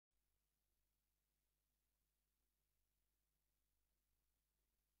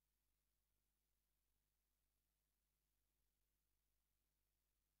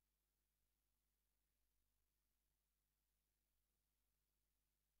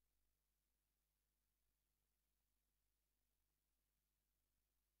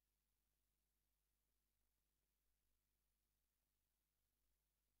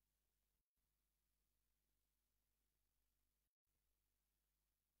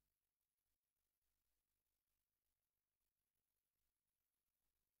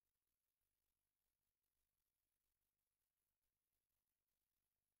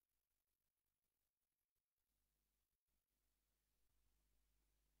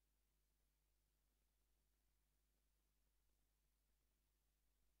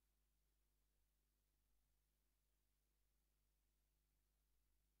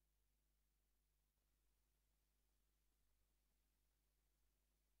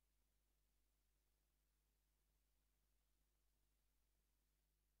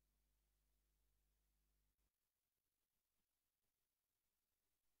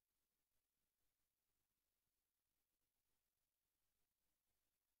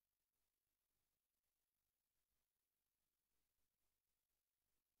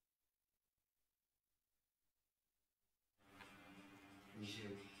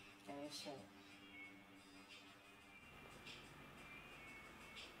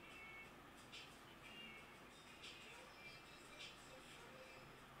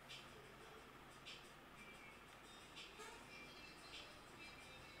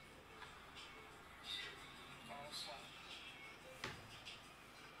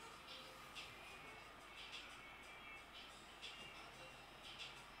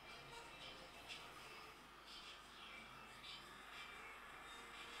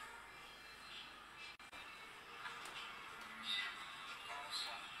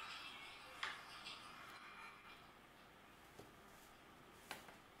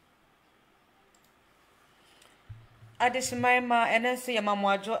Adeshimaima enenso ya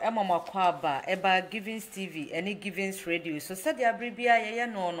mamwajo emamwakwa aba eba Givings TV ene Givings Radio so said abribia ye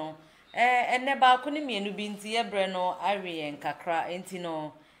no ene ba ko ne mienu bi nti ye bre no awie nkakra enti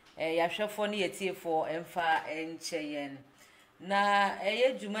no yahwefo ne yetiefo emfa encheyen na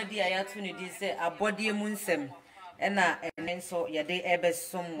eye dwumadi ayato ne di se abode mu nsem ena enenso ye de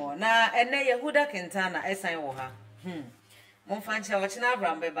ebesom na ene Yehuda Kentana esan wo ha momfa nche wo china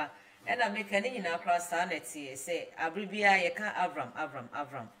Abraham beba ena meka ni nyina krasa na tie se abribia ye ka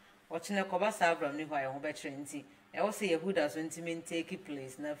Avram ochine koba sa Avram ni hwa ye ho be kire nti e wo se Yehuda so ntimi take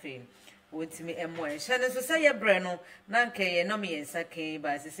place na fe wontimi emo en hye ne so se ye bre no na nke ye no me yensa kan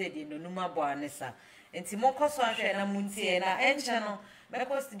ba se se de nonuma bo anesa nti monkoso ahwe na muntie na enche no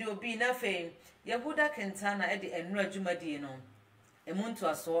meko studio bi na fe Yehuda Kentana e de enru adwumadi no emuntu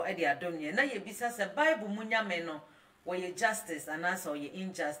aso e de adomye na ye bisa se Bible munyame no woye justice and also ye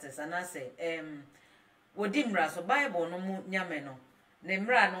injustice and I say wodi mra so Bible no mu nyame no ne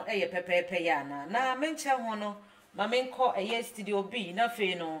mra no eye pepepe ya na menche ho no ma menko eye studio B na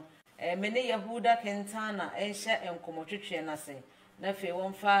fe no mene Yehuda Kentana enhye enkomotwetwe na se na fe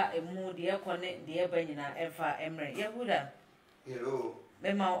wonfa emu de ekone de eba nyina emfa emre Yehuda hello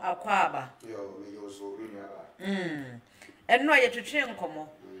mema akwaba yo me yo so bi aba enno ye twetwe enkomo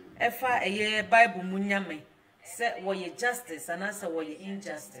efa eye Bible mu nyame se woye justice and answer woye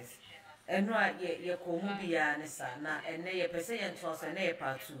injustice eno a ye ko mu bia ne sa na ene ye pese ye nto so na ye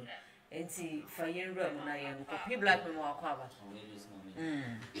part 2 enti fa ye nra mu na ye ko pe black me wa kwa ba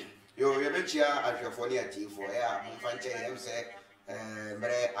yo ye bechia ahwefo ne atifo ya momfa nche ye se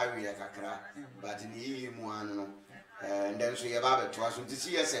mere awie kakra but ni yi mu anu no ndem so ye ba beto aso nti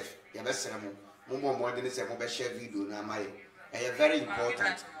CSF ye besere mu mo de ne se mo be share video na amaye very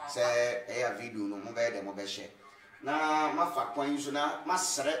important say video no mo be de mo be share na mafa kwan so na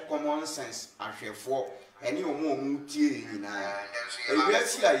masere common sense ahwefo ene omo tie nyina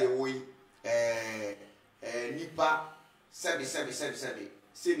ewiasi a ye woi nipa sebi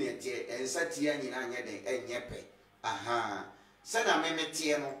senior tie ensa tie nyina anye de enyepe aha se na me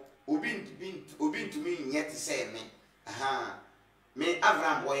tie no obi ntumi nyete se me aha me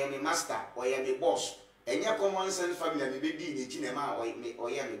Abraham oye me master oye me boss enye common sense family me be di ni chinema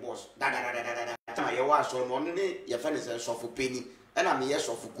oye me boss da ma ye wa so no ne ye fa ne se sofo peni na me ye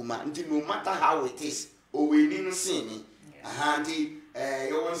sofo kuma nti no matter how it is o we ni no sin ni aha nti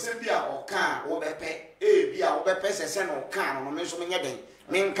ye won se bia o kan wo bepe bia wo bepe se no kan no me so me nye den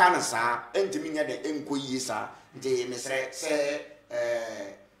me nka na sa enti me nye den enko yi sa nti me se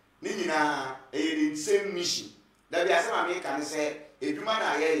ni nyina the same mission da bia se ma me kan se eduma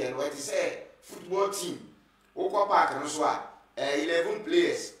na ye no it say football team woko park no so a 11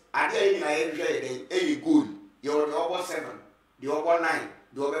 players ade ayi na ye hwe dey goal you the over 7 the over 9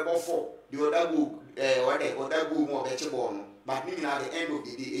 the over 4 the other goal other goal mo be chebo no but me na the end of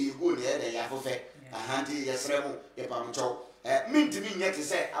the day goal na dey ya fofe ahanti yesre mo ye pamcho minti mi nyete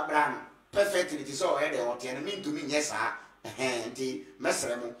say Abraham perfectly ti so dey ote no minti mi nye sa ahanti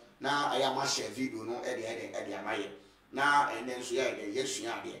mesre mo na aya ma share video no dey amaye na enen so ye dey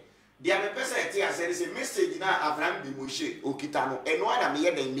yesua ade dia me pesa eti asere se message na Abraham bi Moshe okita no eno ada me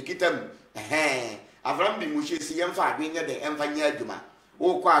ye den nikita mu Abraham bi Moshe si yemfa adwe nye den emfa nya adwuma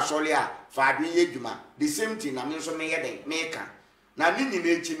wo kwa asole a fa adwe ye adwuma the same thing na me so me ye den me ka na ni na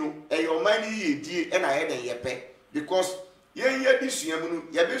echi no eyoman ni ye die e na ye den ye pe because ye di sua mu no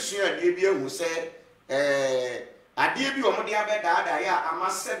ye be sua ade bi ehu se ade bi omo de abeda ya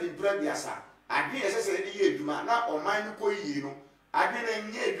amase bi bra biasa ade ye se de ye adwuma na oman ko yi no ade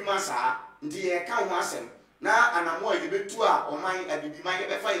na nye adwuma saa ndi ye ka ho asem na anamo ye betu a oman abibiman ye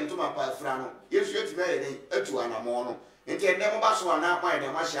befa ye ntoma pa afra no yesu yetiba ye den atu anamo no nti ende mo ba so na kwa ye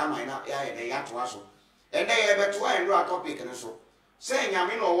den ma hia man na ya ye den ya to aso ende ye betu a enro topic ne so se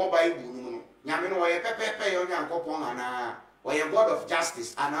nyame no wo Bible no nyame no ye pepepe ye nyankopon ana o ye God of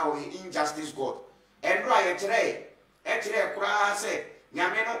justice ana o ye injustice God enro ye kire kura se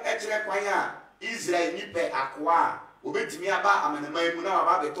nyame no kire kwan a Israel ni pe akwa obetimi aba amanama mu na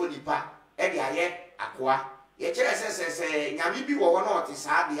aba beto nipa e de aye akoa ye kire se nyame bi wo na ote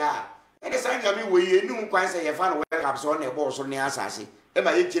saa de a e de sa nyame wo ye ni kwan se ye fa no we kap so na e bo so ne asase e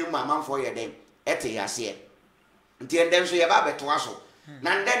ma ye kire mu amanfo ye den ete yase nti endem so ye ba beto aso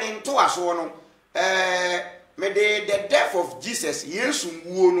na ndene nto aso no me the death of Jesus Yesu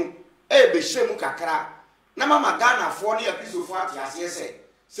wuo no e be hyemu kakra na mama Ghana fo ne episofo ate ase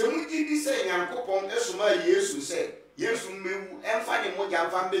se mu gidi se Nyankopon esuma Yesu se Yesu mewu emfa ne moja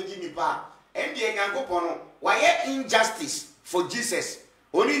mfa mbegi nipa endie Nyankopon no waye injustice for Jesus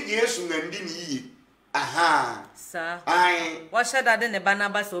oni Yesu ngandi ni yi aha sir ai what should that ne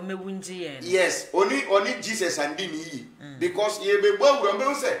Barnabas o mewu nji yen yes oni Jesus andi ni yi because ye be gbawura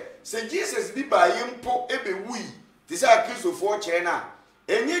me se Jesus bi ba ye mpo ebe wui ti se akrisofo kire na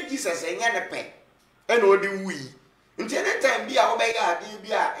enye Jesus enye ne pe ena odi wui nti any time bi a wo be ya ade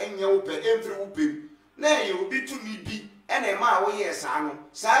bi a enye wo pe emfiri wo pe na ye obi tumi bi ena ma wo ye sa no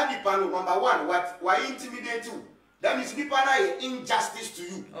sa nipa no number 1 what why intimidate you that means nipa na ye injustice to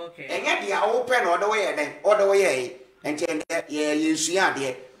you okay enye dia wo pe na odo wo ye den odo wo ye nti ye sua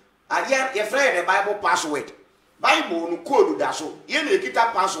de ade ye frɛ the Bible password Bible no code da so ye na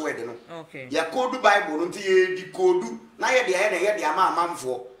ekita password no okay ye code Bible no nti ye di code na ye de ama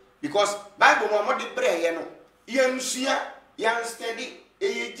amamfo because Bible no mo de bre ye no ye nsua yan steady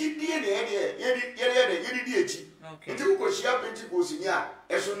ye gidie na ye di echi nti ko hia Pentecost ni a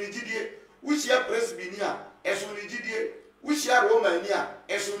eso ni gidie wo hia Presbytery ni a eso ni gidie wo hia Roman ni a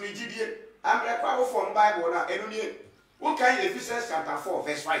eso ni gidie amre kwa wo from Bible na eno ni wo kan Ephesians chapter 4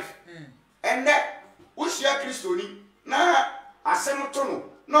 verse 5 and that wo hia Kristoni na asem to no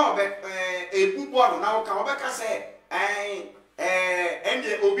na obe ebubo no na wo kan obeka se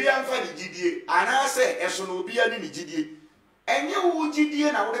ende obi amfa ni gidie ana se eso no obi ani ni gidie enye wo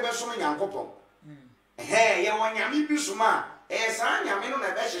gidie na wo de beso no Nyankopon ye wo nyame bi suma sa nyame no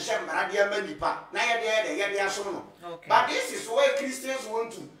na be hyehye mbarade amanipa na ye de aso no but this is why Christians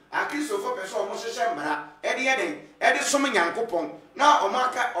want to a Christopher person mo hyehye mbara e de som Nyankopon na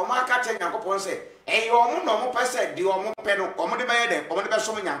omaka che Nyankopon se omo no mo pese de omo pe no omo de be de omo de be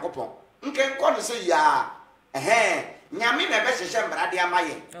som Nyankopon nke nko no se ya nyame na be hyehye mbarade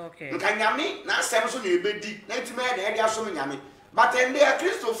amaye nka nyame na asem so na ebedi na ntime de aso nyame but ende a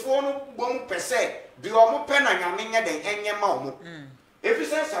Christopher no bom pese de omo pe na nyame nye de enye ma omo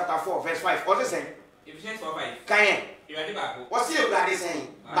Ephesians chapter 4 verse 5 what is saying Ephesians 4:5 kan Ewurade baako wasi ewurade sen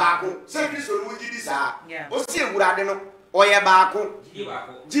baako se Kristo no gidi saa wasi ewurade no oye baako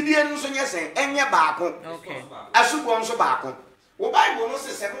gidie no so nye sen enye baako okay asubo nso baako wo Bible no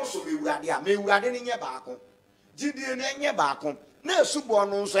se se no so ewurade a me ewurade ni nye baako gidie no enye baako na asubo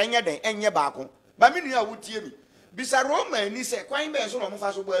no nso enye den enye baako ba me nua wotie mi bisa Roma ni se kwan be so no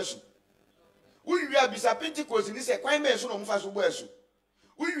mfa so bo asu uwia bisa Pentecost ni se kwan be so no mfa so bo asu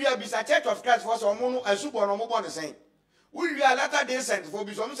uwia bisa Church of Christ for so mo no asubo no mo bo ne sen uwia Latter-day Saints for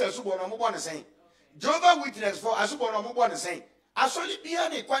bi so mo se asubo no mo bo ne sen Jehovah Witness for asubo no mo bo ne sen asoli bia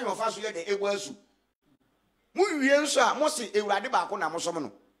ne kwan yo fa so ye de ebo asu mu wie nso a mo se ewurade baako na mo som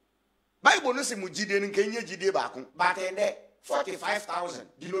no Bible no se mu gidie nkenye gidie baako but ende 45,000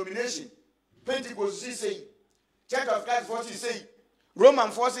 denomination Pentecost say Church of Christ forces say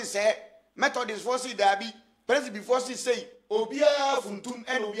Roman forces say Methodist forces dabi Presbyterian forces say obia funtum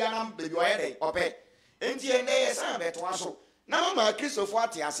en obia nam bebi oyede ope enti ende yesa beto aso na mama Christopher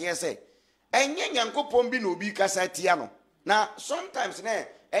ate ase say enye Nyankopon bi na obi kasa tia no na sometimes na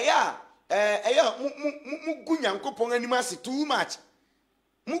eya mu Nyankopon anim ase too much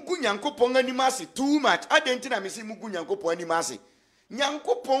mugu Nyankopon anim ase too much adenti na mesi mugu Nyankopon anim ase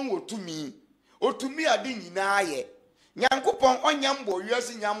Nyankopon otumi ade nyina ye Nyankopon onyambo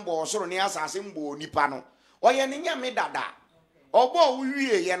wiase nyambo soro ne asase mbo nipa no oye ne nyame dada obo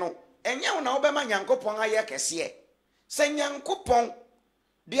wiye ye no enye na obema Nyankopon aye kese se Nyankopon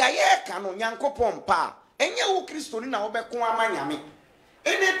de aye ka no Nyankopon pa enye wo Kristo ni na obeko ama nyame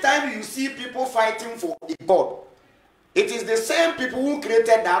anytime you see people fighting for a God it is the same people who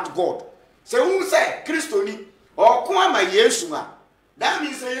created that God se who say Kristo ni oko ama Yesu ma that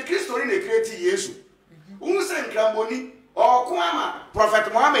means say Kristo ni na create Yesu who say Nkramboni oko ama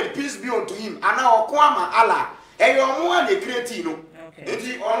Prophet Muhammad peace be unto him ana oko ama Allah eyo mo na create no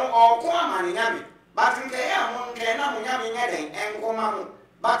enti oko ama ni nyame but nke ya mo nke na mo nyame nyeden enkoma mo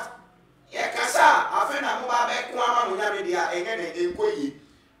but ye kasa afena mo ba be ko ama mo nyame dia enyeden enkoyi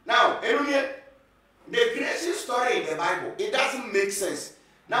now the creation story in the Bible it doesn't make sense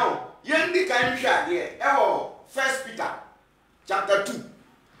now yendi kan hwa de First Peter chapter 2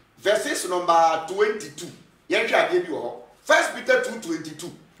 verses number 22 yen hwa de bi ho First Peter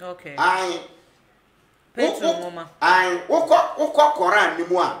 2:22 okay Petro mama. I woko Quran ni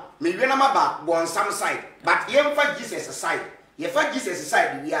mu a me wi na maba bonsam side but ye mfa Jesus side ye fa Jesus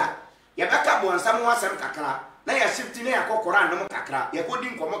side wi a ye beka bonsam ho asem kakra na ya shift na ya Quran no kakra ye kodi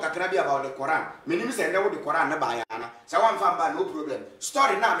nkomo kakra bi about the Quran menim se ndewo the Quran na ba ya na sa wan fa ba no problem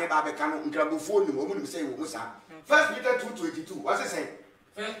story na me ba beka no nkrabofo ni mo nim say wo musa 1 Peter 2:22 what say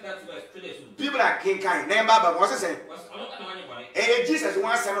people are king kind na ba what say Jesus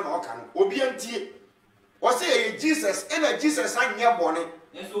wan asem na oka no obi antie what say Jesus and Jesus anya bone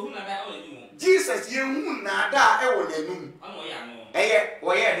Jesus ye hu na da e wo nanum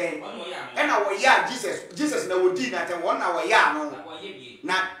wo ye den e na wo ya Jesus na wo di na te wo na wo ya no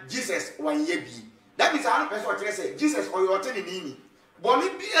na Jesus wan ye bi that means anu person tell say Jesus oyote ni ni bone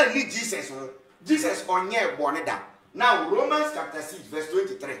bi ani Jesus no Jesus onye bone da. Now Romans chapter 6 verse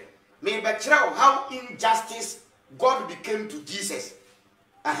 23 me be tell how injustice God became to Jesus.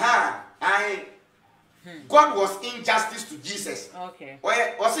 God was injustice to Jesus. Okay.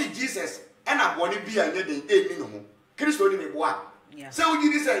 Was it Jesus? And I want to be a lady, no more. Christo ni me boa. So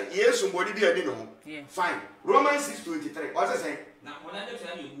you say yes, somebody be a no. Fine. Romans 6:23. What's it saying?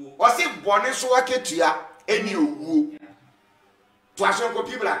 Was it born so a ketia any woo? To a show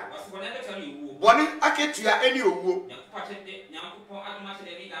people like Bonnie a ketia any woo.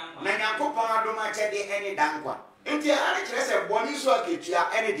 Nanako Padoma said any dankwa. And the other say Bonnie so a ketia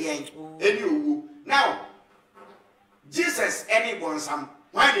any day any woo. Now, Jesus any born some.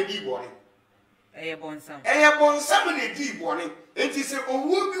 Why did he born? Born some. Born some in the born. And he said, oh,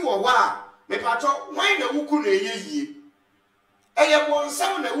 would you a while? Me pato, why the Ukuna ye? Born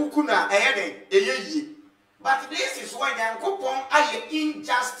some in the Ukuna a ye. But this is why the coupon I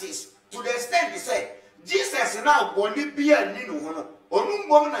injustice to the extent he said, Jesus now born it be a nino, or no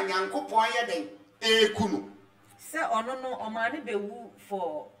woman and young coupon a kunu. Sir, or no, or money be woo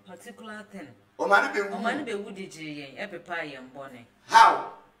for particular thing. Omani be woody J, every pie and bonnet.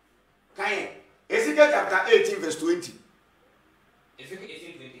 How? Kaye. Ezekiel chapter 18, verse 20.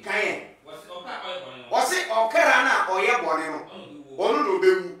 Kaye. Was it Okarana or Yabonemo? Onu no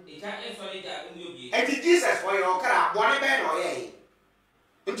bewu. And Jesus for your Okara, Bonnie or ye.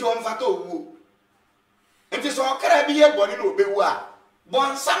 Into Omfato woo. And this Okara be a bonino bewa.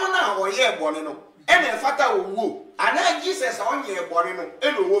 Bon Samana or ye bonino. And a fata woo. And then Jesus on ye bonino.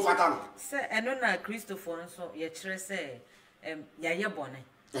 And woo fatano. Sir, and on Christopher, so ye say, Yaya bonnet.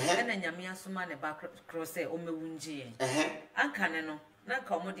 And then Yamia Suman a back cross o me wunji. And canano, not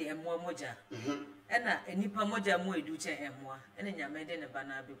commody and more moja. And a nipa moja mo duce and more. And then Yamade a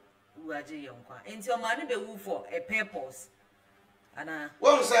banabi uaji yonqua. And your money be woo for a purpose. And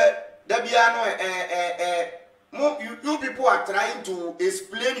well, sir, Dabiano, you people are trying to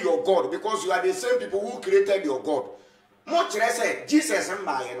explain your God because you are the same people who created your God. Much less Jesus and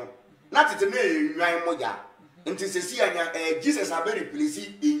Mayano. Not it me, moja. Until Jesus are very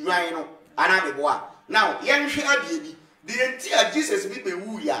pleased in Rhino and boy. Now, young baby, the entire Jesus be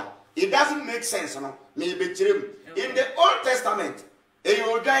woo ya. It doesn't make sense, no? Maybe trim. In the Old Testament, a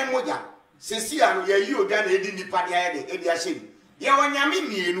Yogai Moja, Cecilia, you done a dinny party, a shame. Yawanyami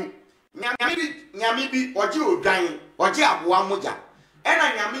mienu, Yamibi, or Joe dying, or Jabua Moja, and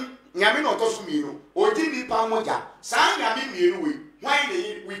I Yamin or Tosumino, or Dinny Pamoja, San Yami mienu, why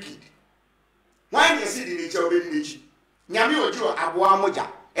they wicked. Why you see the nature of it? Yami or Joe Abua Moja,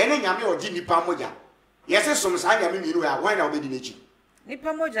 and then Yami or Dinny Pamoja. Yes, some sign Yami, why not be the nature?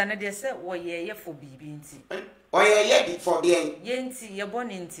 Nipa moja na de se wo ye for bibi nti. O ye for the ye nti ye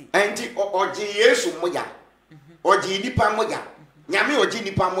boni nti. Enti oje Yesu moja. Oje nipa moja. Nyame oje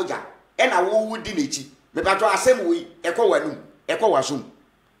nipa moja. E na wo wudi nechi. Me pato asem wi ekọ wanum, ekọ wasum.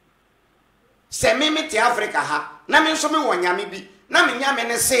 Se me te Africa ha, na me nso me wo nyame bi. Na me nyame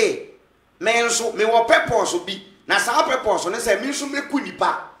ne se me nso me wo purpose bi. Na sa purpose ne se me nso me ku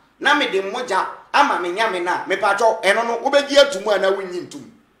nipa. Na me de moja ama me nyame na me pato eno no obegi atumu ana wunyi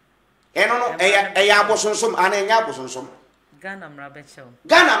ntum eno no eya abosonsom ana enya abosonsom Ghana mra bechew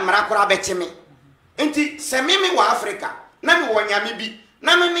Ghana mra kora becheme enti se me wa Africa na me wo nyame bi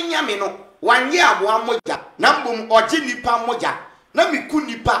na me nyame no wanye aboa moja na mbom oje nipa moja na me ku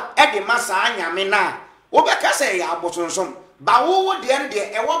nipa e de masa anyame na obeka se ya abosonsom ba wo de en de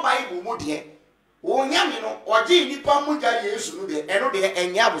e wo Bible mu de wo nyame no oje nipa moja Yesu no de eno de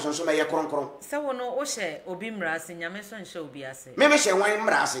enya abosonsom ye kronkron se wo no wo hye obi mrase nyame so nhye obi ase me hye wan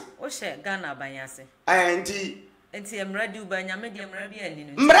mrase wo hye Ghana abanyase enti mradi uba nyame de mradi ani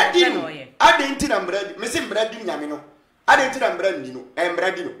no mradi no ade enti na mradi me se mradi nyame no ade enti na mradi no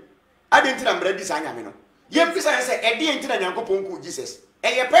mradi no ade enti na mradi sa nyame no ye mpisa se ede enti na Nyankopon ku Jesus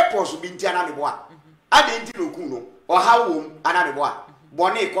ye purpose bi enti ana me boa ade enti no ku no o ha wo ana me boa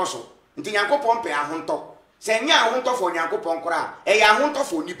bone ikoso nti Nyankopon pe ahonto se nya ahonto for Nyankopon kora e ya ahonto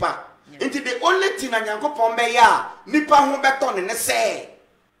for nipa nti the only thing na Nyankopon be ya nipa ho beto ne se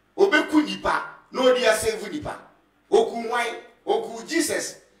obeku nipa na odi save nipa oku wan oku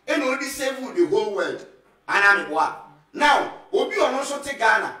Jesus and odi save the whole world anamboa now obi ono so te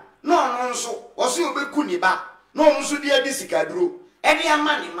Ghana no ono so oso obeku nipa no ono so dia disikaduro eni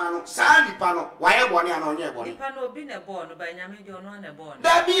amani mano sa nipa no waye bone ana onye bone nipa no obi na born no ba nyame de ono na born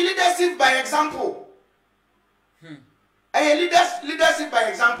that be leadership by example leadership by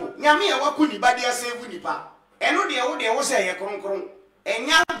example nyame e waku nipa dia save nipa eno de wo se ye kronkron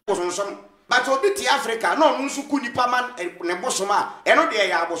enya bosonsom but obi ti Africa no ono so ku nipa man ne bosoma eno de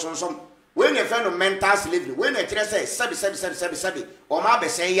ya bosonsom we ne fe no mental slavery we na kire say sebi o ma be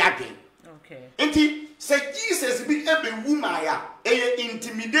say yadwen okay enti say Jesus bi ebe wuma ya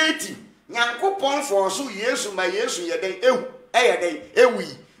intimidating Nyankopon for so Yesu ma Yesu ye den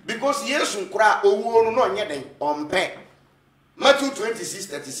ewi because Yesu nkura owu no no nye den ompe Matthew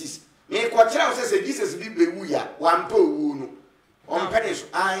 26:36 me ko kira say Jesus bi be wu ya wampa owu no ompe ne so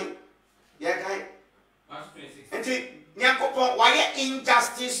ai ya kai Matthew 26 enti Nyankopon why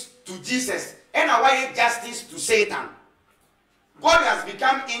injustice to Jesus and why justice to Satan. God has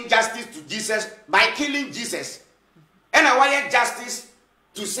become injustice to Jesus by killing Jesus. And why justice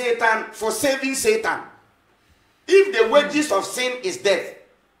to Satan for saving Satan. If the wages of sin is death,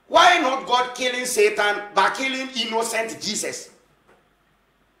 why not God killing Satan by killing innocent Jesus?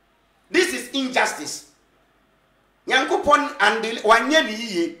 This is injustice. Nyankopon and wanye ni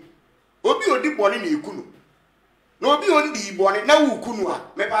yiye. Obi odi boni na ekunu. No obi ondi boni na wu kunu a.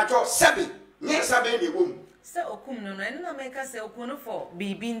 Me pa cho sebi. Nye sabe na ewom. Se okum no no eno na meka se okunu for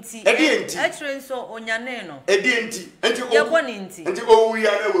bibi nti enti atre so onyane no enti ye boni nti enti owu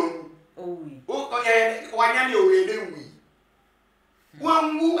ya na wo owi o ye wanyane owe na wi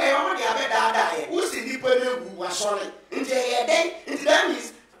wanwu e o de abeda ye wo si nipa na wu wasore nti ye den nti that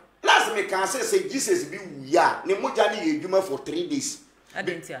means last me can say Jesus bi wu ya ne moja ne ye dwuma for 3 days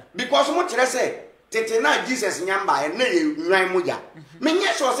adentia because mo kire say tete na Jesus nyamba e na ye nwan moja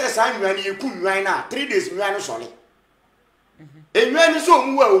menye so say sa nwan ye ku nwan na 3 days nwan no sole enwan so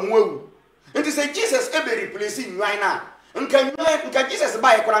omu nti say Jesus e be replace nwan na nka Jesus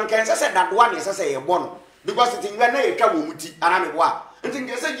ba ye kora nka say that one ye say ye bono because it nwan na ye twa wo muti ana me boa nti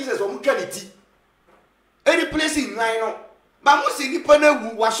nka say Jesus o mu twa ti e replace nwan no ba mo si nipa na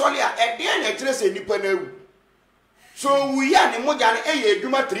wu wa sole a e de na kire say nipa na wu. So we are the moja e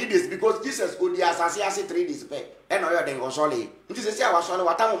eduma 3 days because Jesus odi asase 3 days pe e no yo den go sole nti se sia wa sole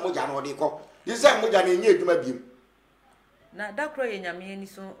wata mo moja na odi ko this say moja na enye eduma biem na dakro ye nyame ani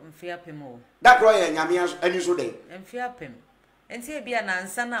so mfia pem o dakro ye nyame ani so den mfia pem enti e bia na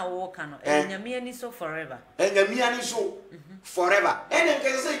nsa na wo ka no e nyame ani so forever e nyame ani so forever and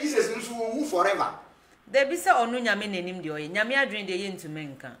nke say Jesus nso wu forever de bi se onu nyame nanim de oye nyame adwen de ye ntume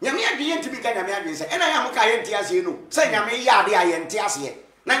nka nyame adwen ye ntumi ka nyame adwen se ena ya mo ka ye ntiase no se nyame ya ade a ye ntiase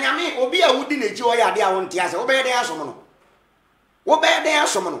na nyame obi a wudi na chi o ya ade a wo ntiase wo be de asom no wo be de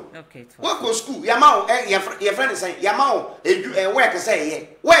asom no okay wo go school ya ma o ye friend say ya ma o work say ye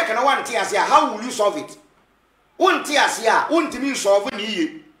work na wan ntiase a how will you solve it wo ntiase a wo ntumi solve ni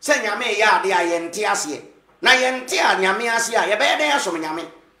ye se nyame ya ade a ye ntiase na ye ntia nyame ase a ye be de asom nyame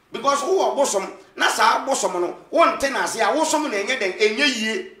because who obosom na sa bosom no wonte na ase a wosom na enye den enye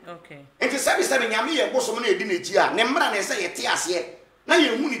yie okay enti sabi nyame ye bosom na edi na echi a ne mmra na se ye te ase na ye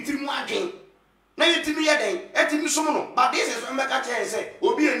hu ni tirimu adwen na ye timi ye den etimi som no but this is mbeka che se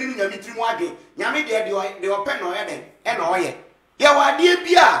obi eni nyame tirimu adwen nyame de open no ye den e na oye ye wa de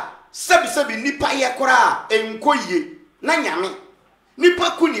bia sabi nipa ye kora enkoyie na nyame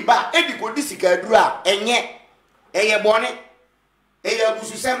nipa kuni ba edi ko disika aduru a enye eye bone eye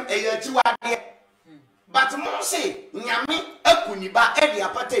abususem eye chiwade but mo say nyame akuniba e dia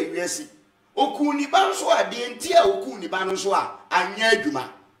pata ewiasi okuniba nso a de enti a okuniba nso a anya adwuma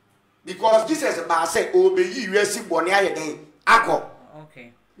because Jesus ba say obeyi ewiasi bone ayeden akọ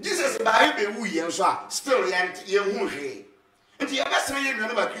okay Jesus ba e be wu ye nso a still ye hu hwe enti ye besere ye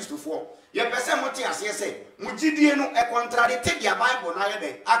nunu ba Christopher ye pese mo te ase se mo gidie no e contradict dia Bible na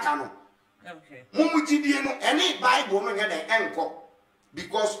ayeden aka no okay mo gidie no ene Bible no nyeden enko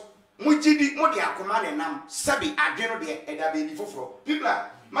because mujidi mudi akoma ne nam sabi adweno de eda be ni foforo people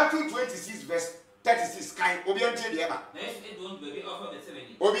Matthew 26 verse 36 kan obiantie de eba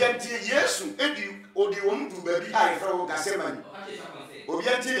obiantie Yesu odi omdu baby ai fra wo Gasemani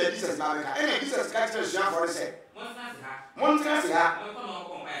obiantie de Jesus na beka ene Jesus ka tire sha for say montrase ha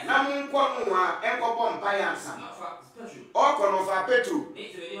na monko no a enkobo mpa ya nsa okono fa Petro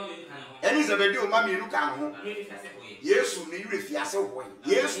eni zebedi o mami elu kan ho Yesu ni yure fiase ho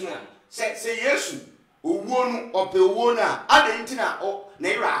Yesu se Yesu owuo no ope owuo na ade ntina o na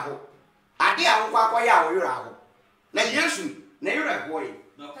yira ho ade a wo kwa ya wo yira ho na Yesu na yira ho yi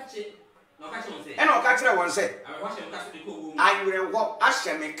na okache won se e na okachire won se awe hwa hye mka so de ko wo ayire ho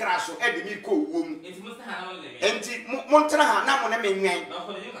ahye me kra so e de mi ko owuo mu enti mo sa ha na le enti mo ntra ha na mo ne menwen na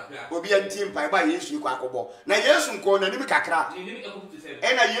ko de kakra obi anti mpa ba Yesu ko akobo na Yesu nko na nim kakra ni e ko putu se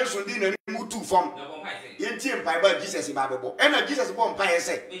e na Yesu di na nim tu fom na bon pai se yenti mpa ba Jesus ba bebo e na Jesus bo mpa ye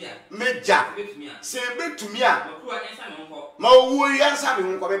se meja meja se betumi a no kruwa ensa me nko ma owuo yansa me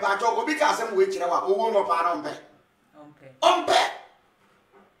nko be pa to obi ka asem we kire wa owuo no pa na mpe ompe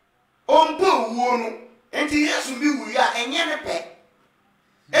owuo no enti Yesu bi wu ya enye ne pe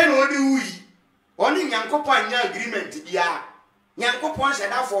e no di wu yi oni Nyankopon anya agreement bia Nyankopon se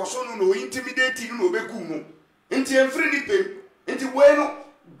da for so no intimidate no obeku mu enti emfiri ni pe enti we no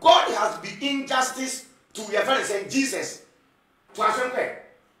God has been injustice to your friend say Jesus to asempe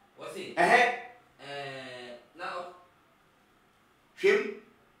what say now him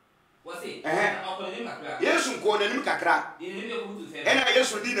what say na ko de kakra Yesu ko na nim kakra ni e ko putu se ena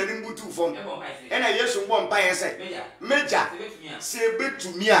Yesu di na nim butu fom e bon pai se ena Yesu bo mpa ye se meja se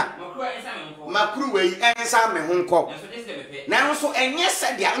betumi a no kruwa ensa me nko makru we ensa me ho nko na so de se bepe na nso enye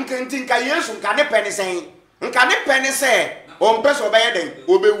se dia nkanti nka Yesu nka ne pene sen nka ne pene se o mpe so be ye den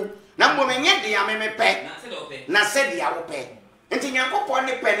obewu na mbo menye dia me pe na se de ope na se dia wo pe nti Nyankopon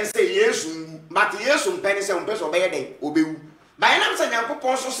ne pene se Yesu ngu but Yesu mpene se o mpe so be ye den obewu ba na mse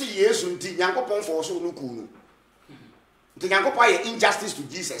Nyankopon so se Yesu nti Nyankopon for so no ku no nti Nyankopon ye injustice to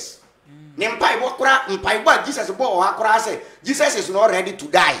Jesus ne mpai bo kura mpai bo Jesus bo o akura say Jesus is not ready to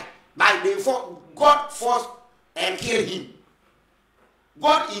die by therefore God forced and killed him.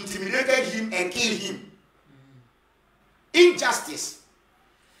 God intimidated him and killed him. Injustice.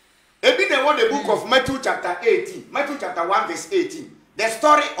 Ebi the one the book of Matthew chapter 18, Matthew chapter 1 verse 18. The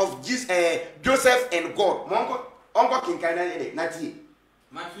story of Joseph and God. Ongo kinkana yede nati.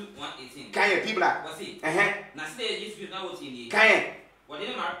 Matthew 1:18. Kanye pibla. Wasi. Na say Jesus na woti ni. Kanye.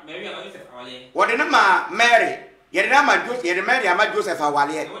 Wode na Mary ama Joseph awale. Wode na ma Mary. Yede na ma Joseph, yede Mary ama Joseph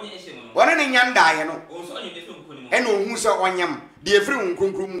awale. Wode ni nyanda ye no. Onso onye de fun koni mo. Eno hu se onyam de efri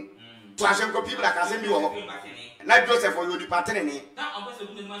nkronkron mu. To asem ko pibla ka se bi wo. Na Joseph o yodi patene ni. Na onpeso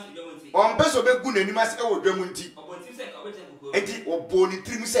bu n'anim ase dwam nti. Onpeso be gu n'anim ase e wo dwam nti. Obonti se ka obeje kuko. Enti obo ni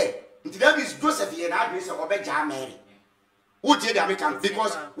trim se. Nti that is Joseph ye na adwe se obeja Mary. Wo tie da mekan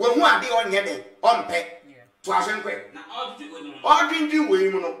because we hu ade onye de ompe. To asem kwe. Na odwi oni mo. Odwindwi we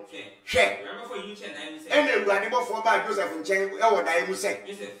mu no. Hwe. Remember for you chen na mi se. Ene Ewurade bofo ba Joseph nchen e wo dai mu se.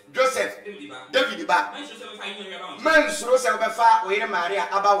 Joseph. David ba. Mansuro se obefa oyire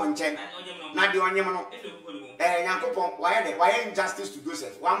Maria aba wo nchen. Na de onyem no. Nyankopon why injustice to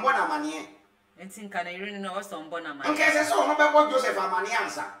Joseph. Wa mbo na mane. Enti nka na yire no o so mbo na mane. Okay, se so no be bo Joseph amane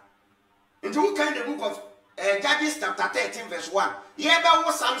ansa. Nti who kind the book of Judges chapter 13 verse 1. Ye be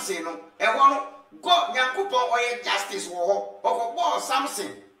wo Samson no. E wo no God Nyankopon oye justice wo ho. Okogbo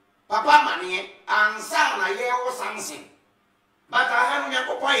Samson. Papa mane ansa na ye wo Samson. But I have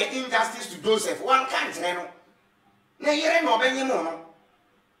Nyankopon injustice to Joseph. One can't no. Na yire no benyi mo no.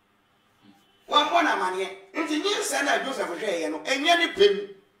 One bona mane. Nti nyense na Joseph hwe ye no. Enye ni pem.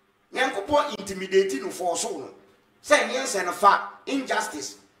 Nyankopon intimidate no for so no. Say nyense no fa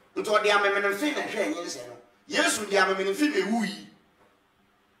injustice. Nti odi amemene mfi na hwe nyense no. Yesu di amemene mfi na wuyi.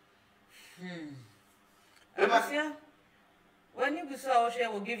 Abasia. When you saw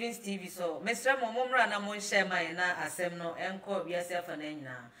share we giving Stevie so. Mr. Momomra na mon share my na asem no enko biase fa na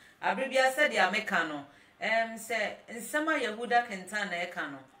nyina. Abribia said ya meka no. Say nsema Yehuda kentan na eka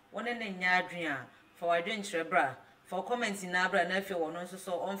no. Wone ne nya adwen a for wadwen kire bra. For comment na bra na afi wono nso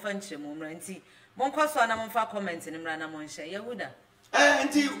so onfa nkire momra nti. Monko so na monfa comment ni mra na mon share Yehuda.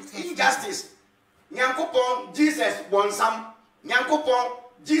 Nti injustice. Nyankopon Jesus bonsam. Nyankopon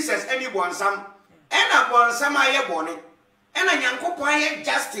Jesus any bonsam. Ena bonsam aye bone. Ena Nyankopon aye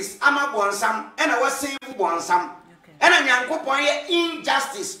justice ama bonsam. Ena wa save bonsam. Ena Nyankopon aye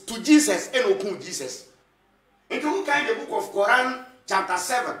injustice to Jesus and okun Jesus. Into who kind the book of Quran chapter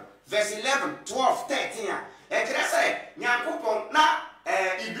 7 verse 11 12 13 e kire say Nyankopon na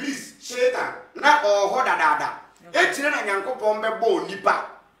Iblis Satan na oho dadada e kire na Nyankopon be bo nipa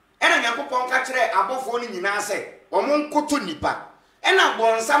ena Nyankopon ka kire abofo ni nyina say omo nkoto nipa ena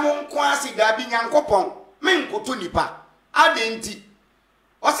bonsam nko ase da bi Nyankopon me nkoto nipa adenti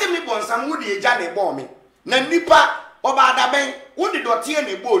o se mi bonsam wo de eja ne bo me na nipa oba adaben wo de dotie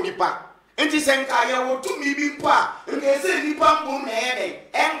ne bo nipa enti senka ya wo tumi bi mpa nke se nipa mbo na ede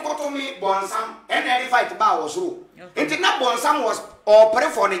enkoto mi bonsam ena fight ba wo so enti na bonsam was or pray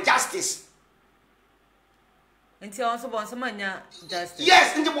for the justice Nti on so bonsam anya justice.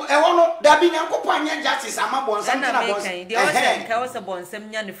 Yes, nti e wono da bi Nyankopon anya justice ama bonsam na bonsam. Dey was a bonsam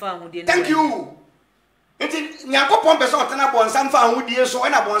nya ne fa ahudie. Thank you. Nti Nyankopon pese otena bonsam fa ahudie so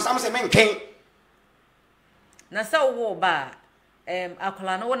na bonsam se menken. Na sa wo ba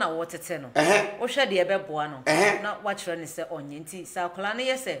akola no na wo tete no. Wo hwe de ebeboa no. Na wa kire ne se onye nti sa akola no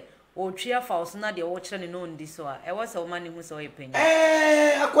yese o twia fa so na de wo kire ne no ndi so a e was a wo mani hu se wo yepenya.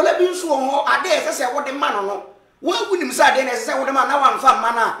 Akola bi nso ho ade ese se wo de ma no no. Wo awunim sa ade na ese se wo de ma na wa mfa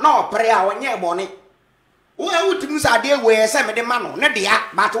ma na opre a onye ebone. Wo awutim sa ade we se me de ma no ne de ya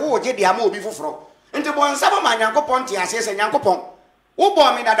but wo je de ama obi foforo. Nti bonsam ma Nyankopon ti ase se Nyankopon wo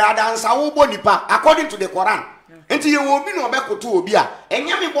bo me dada nsa wo bo nipa according to the Quran. Enti ye wo bi no obekoto obi a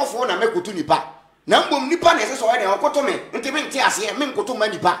enya me bofo na mekoto nipa na mbom nipa na ese so we de okoto me nti me nti ase me nkoto ma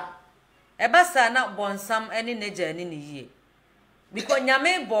nipa eba sa na bonsam eni neja ni yie because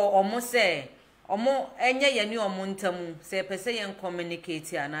nyame bo omo se omo enye ye ni omo ntamu se pese ye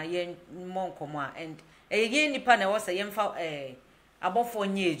communicate ana ye mo nkomo a and ye nipa na wo se ye mfa abofo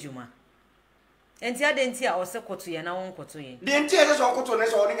nye ejuma enti ade nti a o se koto ye na won koto ye de nti ese so okoto ne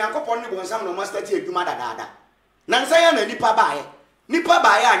so oni Nyankopon ni bonsam no master ti ejuma dadaada na nsa ya na nipa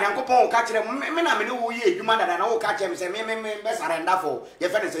baaye a Nyankopon ka kire me na me ne wo ye ejuma dada na wo ka kire me se me be surrender for ye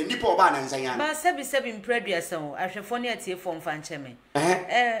fe ne se nipa oba na nsa ya ba sebi mpraduasa o ahwefo ne atie fo mfa nche me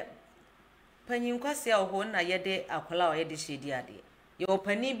panyin kwase a ho na ye de akola o ye de hyedi ade ye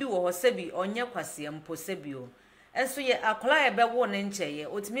opani bi wo ho sebi onye kwase mpo sebi o enso ye akola ye be wo ne nche ye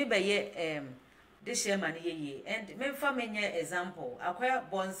otimi be ye de shema ne ye and me mfa menye example akoya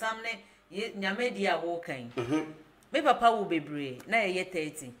bonsam ne nyame dia wo kan me papa wo bebre na ye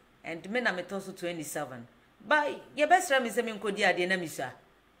 30 and me na me toso 27 ba ye besra me se me nkodi ade na misha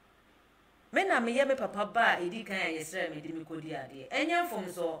me na me ye me papa ba edi kan ye sra me di me kodi ade enya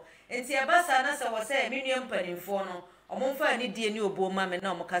mfom so enti e basa na se wo se me nua mpanimfo no omomfa ni die ni obo ma me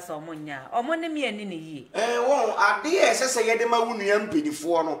na omkasa omonya omo ne me ani ne yie wo ade ese se ye de ma wo nua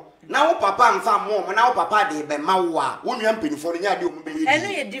mpanimfo no na wo papa mfa mo na wo papa de be ma wo a wo nua mpanimfo no nya de omo be ye eno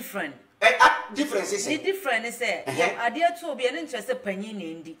ye different difference is the difference is ade to obi ene nkyerese panyin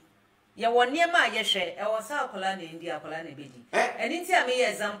na ndi ye wonne ma ye hwe e wo sa akola na ndi akola na bedi eni nti a me ye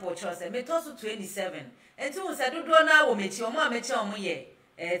example chose me to so 27 enti wo se dodo na wo mechi omo amechi omo ye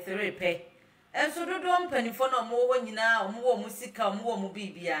 3 pe enso dodo mpanifo na omo wo nyina omo wo musika omo wo mu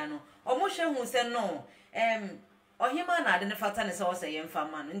bibia no omo hwe hu se no ohima na ade ne fata ne se wo se ye mfa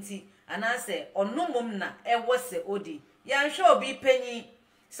ma no nti anase onomom na e wo se odi ya hwe obi panyin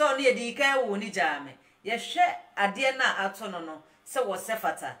so ne yedi kai wo ni jame ye hwe ade na ato no no se wo se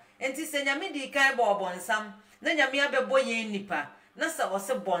fata enti se nyame di kai bo bonsam na nyame abebo ye nipa na se wo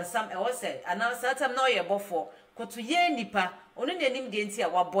se bonsam e wo se ana satam na ye bofo koto ye nipa onu ne nim de enti a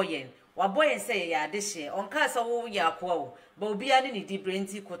waboyen se ye ade hye onka se wo ya akwa wo ba obi ani ni di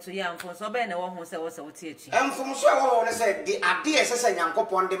brenti koto ye amfo so be na wo hu se wo se wo tie echi amfo so wo ne se di ade ese se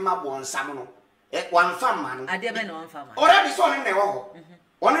Nyankopon de ma bonsam no wanfa ma no ade be na wanfa ma already so ne wo ho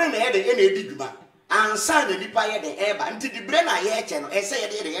ono na ye de na edi dwuma ansa na nipa ye de eba nti di bre na ye eche no ese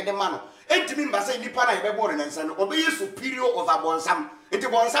ye de ma no entimi mbasa nipa na ye be bore na nsa no obe ye superior over bonsam nti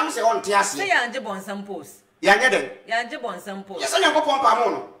bonsam se on te ase se ya anje bonsam post ya nye den ya anje bonsam post yes Nyankopon pa mo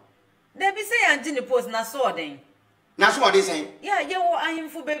no de bi se ya anje ni post na so den na so ode sen ya ye wo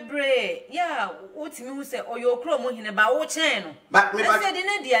ahimfu bebre ya otimi hu se oyo okro mo hine ba wo chen no but me ba se de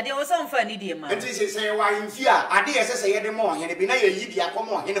na dia de wo so mfa ni die ma nti se wa ahimfi a ade ese se ye de mo hine bi na ye yi dia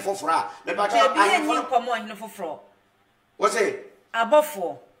komo hine foforo a me ba cha ahimfu ni komo hine foforo wo se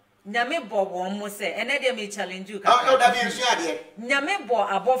abofo nyame bo wo mo se ene de me challenge you ka o da bi nsu ade nyame bo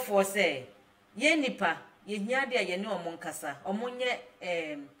abofo se ye nipa ye hia de ye ne omo nkasa omo nye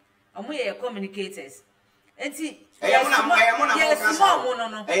omo ye communicators enti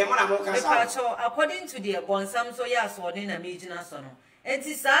according to the bonsam so ya so ni na mejina so no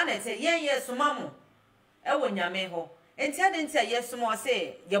enti sa na te ye sumamo e wo nyame ho enti ade enti ye sumo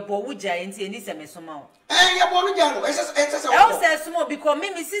se ye bo wuja enti eni se me sumao ye bo no jano ese o se sumo because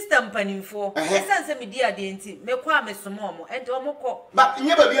me system panimfo ese se me di ade enti me kwa me sumo mo enti o mo ko ba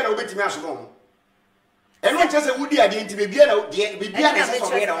nye ba bia na obetimi asomo mo eno nche wudi ade nti bebia na bebia na se so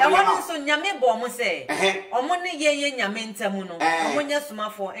we na e won so nyame bo mo se omo ne ye nyame ntamu no omo nya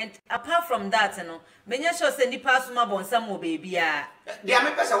somafo and apart from that no menya sure se nipa soma bonsam o bebia dia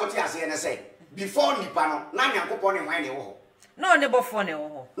me pese wote ase ne se before nipa no na Nyankopon ne hwan ne wo ho no ne bofo ne wo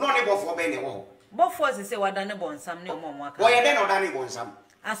ho no ne bofo be ne wo ho bofo se wada ne bonsam ne omo aka wo ye de na oda ne bonsam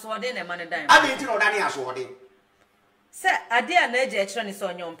aso de ne ma ne dan ade nti na oda ne aso de se ade a na eje ekere ne so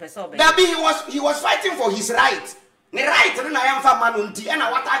onyo mpese obe Dabi he was fighting for his right. Ne right na ya mfa ma no nti e na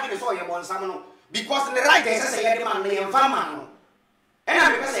wata age ne so ye bonsam no. because the right is say the man the farmer. And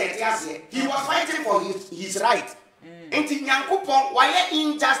I say yes, he was fighting for his right. Enti Nyankopon why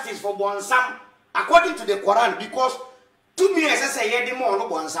injustice for bonsam according to the Quran because to me say ye di mo no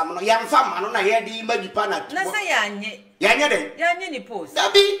bonsam no yam fam no na ye di ma nipa na say yanye yanye ni post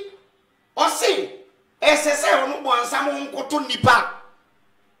dabi o say say no bonsam nkoto nipa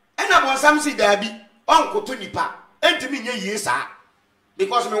ena bonsam si dabi onkoto nipa enti me nye yie sa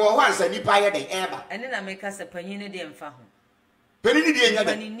because me wo ho ansa nipa ye den eba ene na make us panyin de mfa ho penini de nya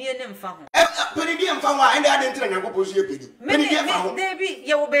panyin ne mfa ho penini mfa ho a ende ade ntra Nyankopon so ye penini mfa ho Debi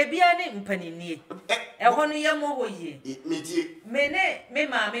ye wo baby ani mpaninie e ho no ye mo ho yie medie me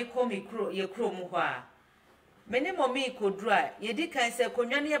maame ko me kro ye kro mu ho a me ne momi kodru a ye di kan se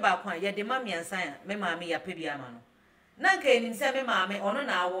konwa ne ye ba kwa ye de ma miansan a me maame ya pe bia ma no na nka enim se me maame ono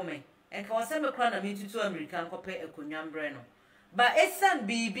na awo me enka wo se me kra na me tutu America nkope ekonwa mbre no ba esan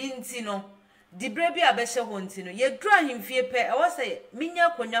bibi nti no di bre bi abehye ho nti no ye dru ahemfie pe e wo se minya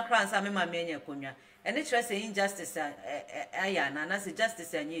konwa kra nsa me maame anya konwa ene chere se injustice aya na se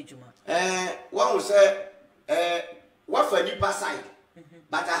justice anya ejuma one will say what for nipa side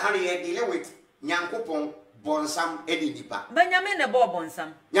but I had to deal with Nyankopon bonsam edi nipa Nyame ne bo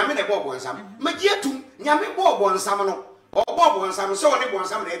bonsam magietum Nyame bo bonsam no obo bonsam so ne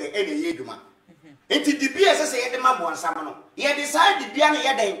bonsam na ede ye ejuma enti di bia se ye de ma bonsam no ye decide di bia na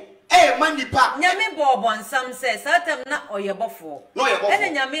ye den man nipa Nyame bo bonsam se satem na oyebofo no oyebofo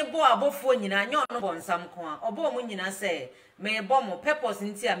ene Nyame bo abofo nyina nya ono bonsam ko a obo mu nyina se me bo mo purpose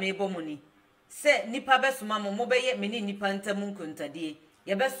nti a me bo mu ni se nipa besoma mo beye me ni nipa ntamu nkontadie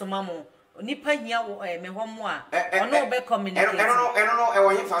ye besoma mo nipa hia wo me ho mo a ono be communicate no e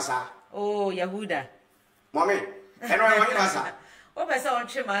wo yin fasa oh Yahuda mommy e no e wo yin fasa o be se on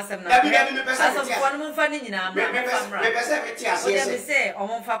twe ma asem na da bi me pesa asem fo no mfa ni nyina ma me pesa me ti ase se se o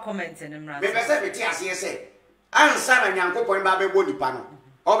mo mfa comment ni mra me pesa me ti ase se ansa na Nyankopon ba be bo nipa no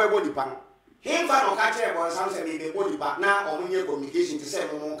o be bo nipa no himfa no ka kire bonsam se me be bo nipa na o munye communication ti se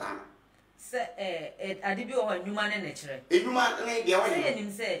mo kan se adibi o nwuma ne ne kire enuma ne de o se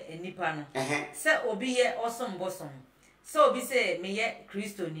enim se enipa no se obi ye osombosom se obi se me ye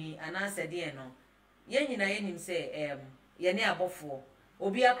kristoni ananse de no ye nyina ye nim se ye ne abofo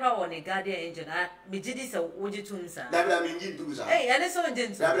obi akra wo ne guardian angel na me gidi se wogitum sa dabla me ngi ndu sa ene so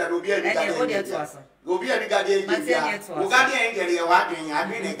ngentu dabla obi ani guardian obi ani guardian angel o guardian angel ye wa adwen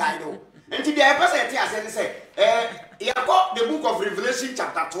adwen ne guide nti bia e pese ti ase ne se yakọ the book of Revelation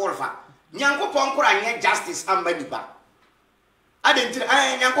chapter 12 Nyankopon kura nye justice amba nipa adenti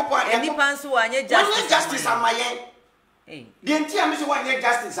Nyankopon nipa nso wa nye justice amayen the entire mission wa nye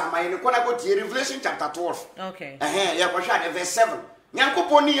justice amayen ko na ko tie Revelation chapter 12 okay ya ko hwa verse 7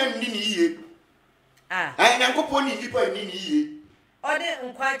 Nyankopon ni yan ni yiye Nyankopon ni nipa ni yiye ode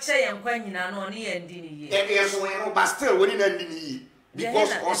nkwa che ye nkwa nyina no ne ye ndi ni yiye ye so no but still woni na ndi ni yiye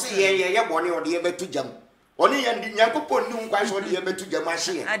because o se ye bone ode ye betu jam oni ye ndi Nyankopon ni nkwa so ode ye betu jam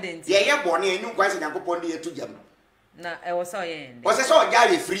ahye ye bone ni nkwa so Nyankopon ni ye tu jam na e wo so ye ndi o se so oja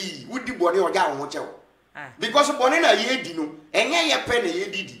ye free wudi bone oja wo chew because bone na ye di no enye ye pe na ye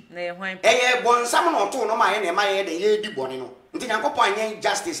didi na ye hwan ye bonsam no to no ma ye na ma ye de ye di bone no nti Nyankopon anye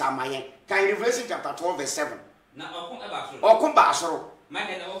justice amaye kan Revelation chapter 12 verse 7 na okun ba asoro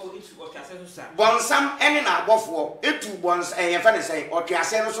Michael na wofo itu otwase so sa bonsam ene na abofo etu bons ye fa ne say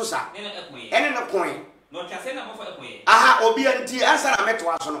otwase no so sa ene no koin no otwase na abofo ekon ye aha obi anti ansa na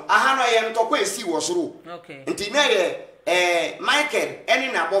meto aso no aha no ye ntokwa esi wo soro okay nti na ye Michael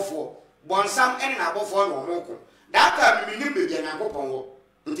ene na abofo bonsam ene na abofo no moko data mi ni be na Nyankopon wo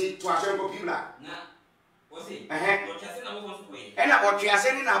nti to aso ko bibla na osi otwase na abofo so koin ene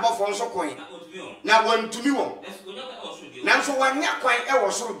otwase ni na abofo so koin na otumi na wantumi wo na so wanya kwan e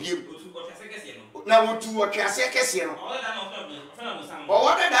wo soro biem na wotu otwase kese no o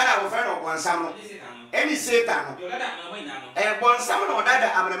wada dada wo fa no bonsam no eni Satan no bonsam no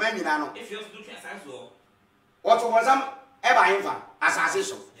dada amrama nyina no wotu bonsam e ba hinfa asase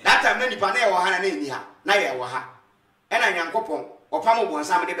so that time na nipa na ye wo ha na eni ha na ye wo ha e na Nyankopon opam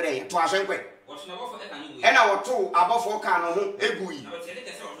bonsam de bere ye to aso nkwe e na wotu abofo ka no ho egui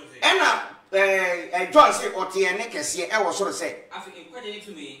e na John say otie ne kese e wo soro say afi nkwaje ni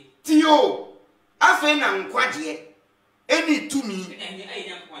tumi tio afi na nkwaje eni tumi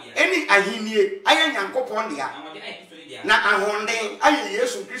eni ahinie aye Nyankopon dia na ahonde aye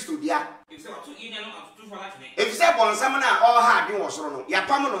Yesu Kristo dia if say bonsam na all ha adwen wo soro no ya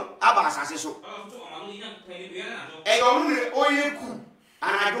pam no aba asase so yo mu oye ku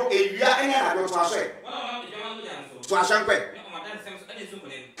anajo ewia enya na do to aso nkwe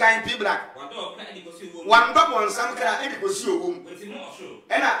Kind P Black. One dog on some kind of edible.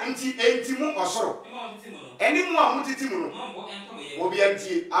 And I intimu or sorrow. Any more mutitimu will be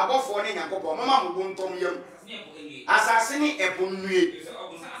empty above warning and couple. Mamma won't tell you. Assassini a punui.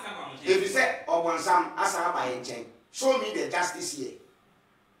 If you say, or one some Asaba and chain, show me the justice here.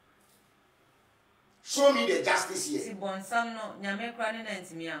 Show me the justice here. Si bon sam no nyame kra ne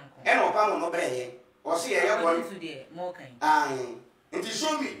nanti mi anko. E no pa mo no breye. O se ye bon to dey more kind. And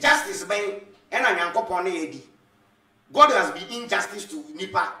show me justice ben e na Nyankopon na yedi. God has been injustice to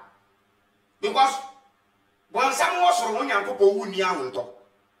nipa. Because bon sam wo so wo Nyankopon wu ni ahonto.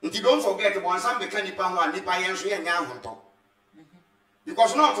 Nti don't forget bon sam be kan nipa ho a nipa yen so ye nya ahonto.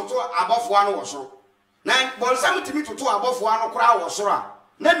 Because no toto abofo anu wo so. Na bon sam timi toto abofo anu kra wo so a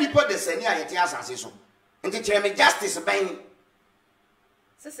na nipa de sani a yete asase so. Nti kire me justice ben.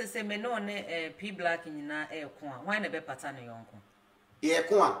 Se me no ne P Black nyina ko a wan na be pata ne yonko. Ye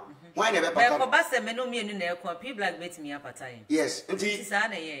ko a wan na be pata. Be ko ba se me no mienu na ko P Black betimi apata yen. Yes, nti sa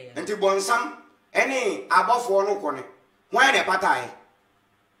na ye. Nti bonsam ene abofo no ko ne. Wan na pata ye.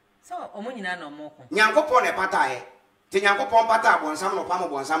 So omo nyina na omo ko. Nyankopon na pata ye. Ti Nyankopon pata bonsam no pa mo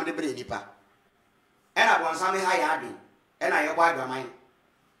bonsam de bre nipa. Ena bonsam ha ya adu. Ena ye gwa adwaman.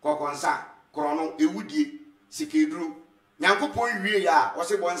 Kokonsa krono ewudie sikedru. Nyankopon wie ya o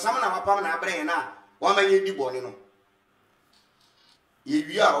se bonsam na mapam na abre na wa manye di bone no ye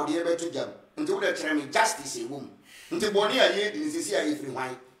wie a o de beto jam nti wo de kire me justice e wom nti bone a ye di nsisi a ye firi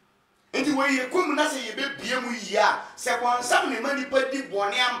hwan nti we ye kum na se ye be bie mu yi a se bonsam ne mani pa di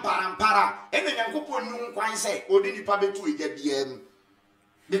bone amparampara e na Nyankopon nu kwan se o de nipa betu eja bia mu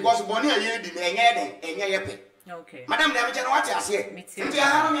because bone a ye di na enye den enye ye pe. Okay, madam dem je no wate ase nti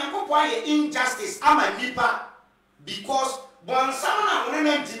ha no Nyankopon ye injustice ama nipa. Because bonsam na wona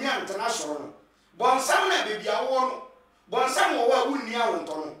na engineer international bonsam na bebia wo no bonsam wo wa wunni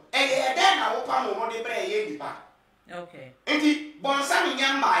awonto no eye de na wo pa mo de bre ye nipa. Okay, enti bonsam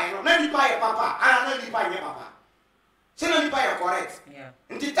nya mbae no na nipa ye papa na nipa ye papa se na nipa ye correct. Yeah,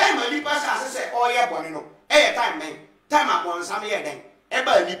 enti time nipa sa se o ye boni no eye time men time a bonsam ye den e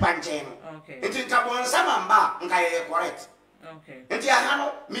ba nipa nche no. Okay, enti nka bonsam amba nka ye correct. Okay, enti aha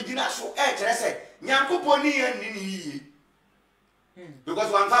no medina so e kire se Nyankopon ni ye ni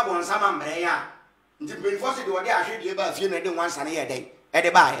because one fa bon sama mbre ya nti before se de ode ahwede ba fie na de wansa ne ye den e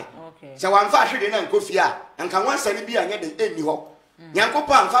de ba he. Okay, se one fa ahwede na nkofie a nka wansa ne bi anya de eni ho.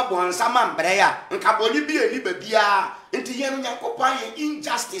 Nyankopon fa bon sama mbre ya nka boni bi eni ba bia nti ye no Nyankopon ye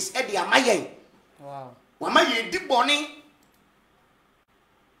injustice e de amayen. wow, wa ma ye di boni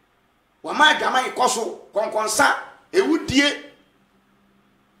wa ma adama ikoso konkonsa ewudie.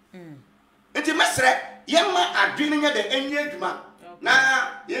 Nti mesre yemma adwene nya de enye adwuma. Na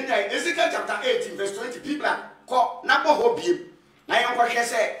yenya Ezekiel chapter 18 verse 20 people ko na bo ho biem. Na yen ko hwe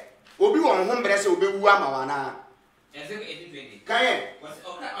se obi won ho mbre se obewu ama wana. Ezekiel 18:20. Kaye. Was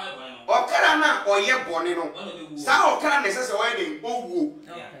okra oil bone no. Okra na oye bone no. Sa okra na se oye den owu.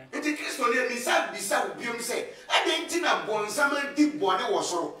 okay, Nti Kristo ne bisa bisa obiom se ade nti na bonsam di bone wo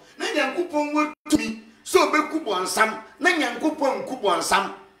soro. Na Nyankopon wotumi so obeku bonsam na Nyankopon ku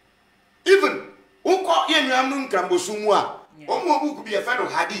bonsam. Even uko ye nyamu nkrambosu mu a omo buku bi efa no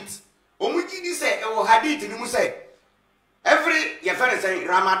hadith omo gidi se e wo hadith ni mu se every ye fa say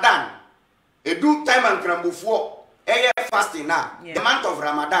Ramadan edu time nkrambofuo eye fasting na the month of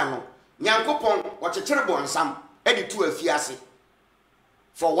Ramadan no Nyankopon wo chekere bonsam e di tu afiase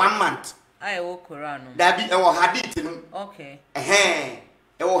for 1 month. I wo Quran no Da bi e wo hadith no. Okay,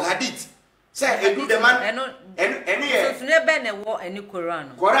 E wo hadith say edu the man so sune be ne wo eni Quran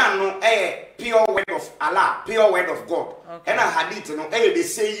no. Quran no pure word of Allah, pure word of God. Okay. And a hadith no the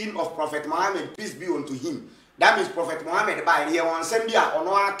saying of Prophet Muhammad, peace be unto him. That means Prophet Muhammad by here on Sembia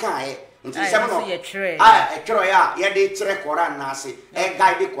ono aka nti sem no e twerɛ ya ye de twerɛ Quran na ase e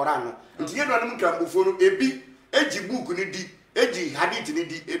guide Quran no nti ye no num krambofo no ebi eji book ni di eji hadith ni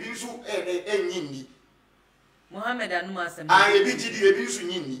di ebi nso enyinni Muhammad anu asem. ebi gidi ebi nso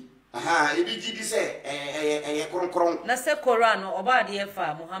nyinni ebi gidi se kronkron Na se Quran oba de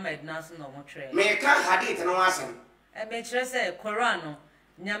fa Muhammad na so no mo twerɛ. me ka hadith no asem E be twerɛ se Quran no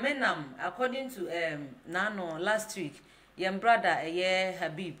nyame nam according to nano last week yem brother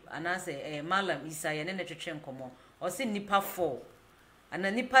Habib anase Malam Isa ye ne twetwe nkomo o se nipa 4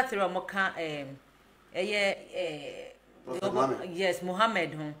 ana nipa 3 mo ka yes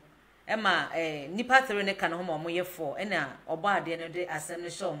Muhammad ho ema nipa 3 ne ka no mo ye 4 ena oba ade no de asem ne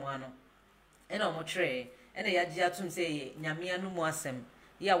show mo ano ena mo twerɛ ena ya gya tum se nyame anu mu asem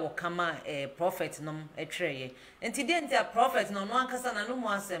ya wo kama prophet nom etwerɛ enti de ntia prophet no no ankasa na no mu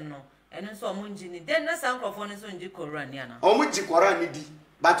asem no eno so omo ngini den na sankrofo ne so ngi Quran ya na omo ji Quran ni di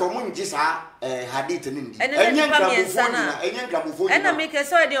but omunji sa hadith ni ndi enye nkramofo ena make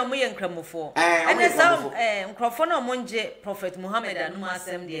so de omo ye nkramofo ene sa nkrofo na omonje prophet Muhammad anu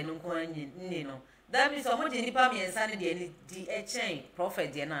asem de no ko anyi no that means omo je nipa miensa ne de di echen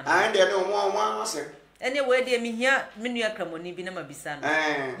prophet de na and de omo asem ene we de mi hia menu akramoni bi na mabisa no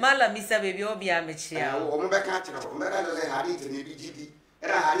mala misa baby obi a mechia omo be ka kire omo be ka say hadith ni bi gidi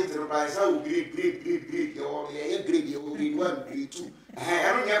era hadith no price how grade yo ye grade yo grade 1 grade 2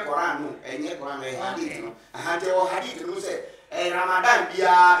 ero nye Quran no enye Quran e hadith no de o hadith no say Ramadan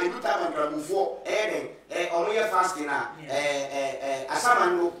bia eduta mankrabufo omo ye fasting na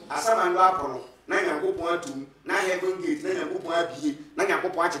asamando apono na Nyankopon atum na heaven gate na Nyankopon abie na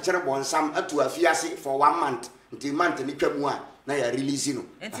Nyankopon achechere bonsam atu afiase for 1 month until month ni twamu a na ya release no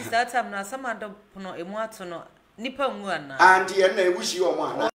enti that time na asamando pono emu ato no nipa ngu ana and ye na ewushi omo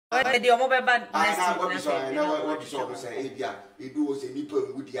ana de omo beba next na what so say ebia edu o say nipa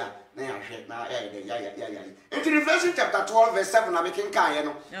ngu dia na ya hwe na ya enti Revelation chapter 12 verse 7 na making kan ye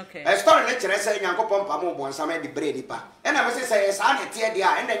no a story na kire say Nyankopon pam bonsam e de bread nipa e na me say sa na tie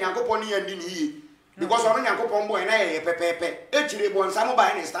dia e na Nyankopon ni andi ni yi because ono Nyankopon boy na ye pepepe e kire bonsam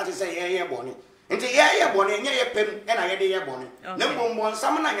ba na start say ye boni enti ye boni nye ye pem e na ye de ye boni na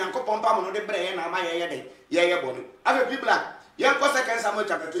bonsam na Nyankopon pam no de bread ye na ma ye de ye boni afa people yan ko 2 Samuel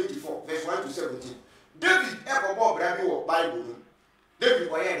chapter 24 verse 1 to 17 David e bobo bra bi wo Bible no David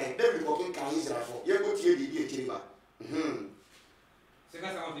ko ye den David ko kin kan Israel for ye go tie di ekiri ba 2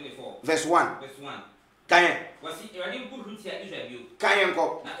 Samuel 24 verse 1 kan wasi erade buru tia Israel bio kan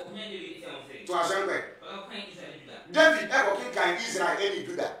ko na okunya de bi se mo se to asan ko kan Israel Juda David e ko kin kan Israel eni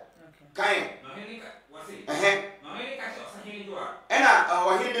Juda kan no he ka wasi no he ka so sa he Joa ena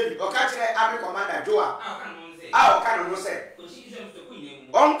o he David o ka kire army commander Joa kan no se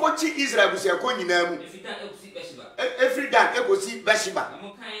onko chi Israel busia ko nyina mu every day ekosi Beshiba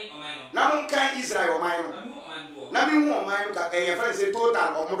na mon kan Israel oman no na mi hu oman no ka e friend say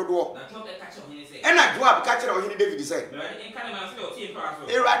total omododo ena Joab ka kire ohini David say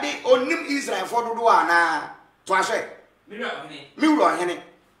erade onim Israel for dodo ana to ahwe mi wuro ohini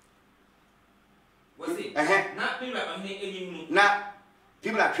wasi na mi wuro ohini enyim na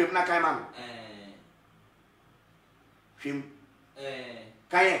people are twem na kan ma twem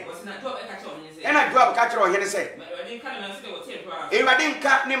kaye ena Joab ka kire ohini say erade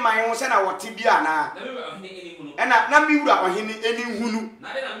nka ne man ho se na wote bia na ena na mi wura ohini eni hunu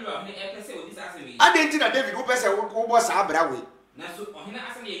na de na mi wura ohini epese odi sa asemi adenti na David wo pese wo bo sa abra we na so ohini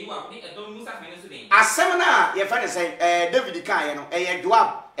asem ye yiwa ni edom musa fene so den asem na ye fene say David kan ye no ye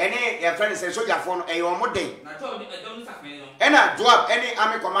Joab ene ye fene say soldier for no ye omoden na to edom musa fene no ena Joab ene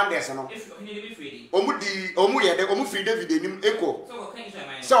army commanders no if ohini de bi fredi omu ye de omu free David enim eko so ko kan Israel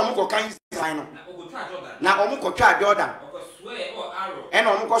man so omu ko kan Israel no na ogo twa Jordan na omu ko twa Jordan swear or arrow ena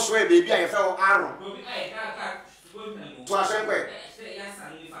omu ko soe baby a ye fe o Aaron to asen kwe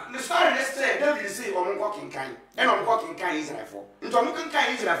the story next day David say omu ko kinkan ena omu ko kinkan Israel for nto omu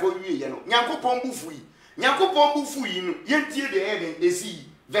kinkan Israel for wie ye no Nyankopon bufu yi no yentie de eden esi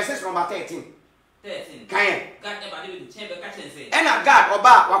verses number 13 kan God eba David chebe ka chense ena God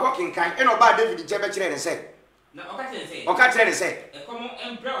oba wako kinkan ena oba David chebe kire ne say na oka kire ne say e komo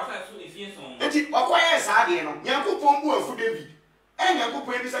embra wasa so efie so enti okoye sa de no Nyankopon bu afu David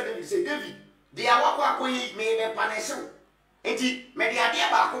Nyankopon ebi say David say David dia wako akoyi me be panesew enti me dia de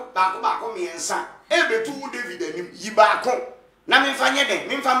baako miensa ebetu David anim yi baako na me mfanye den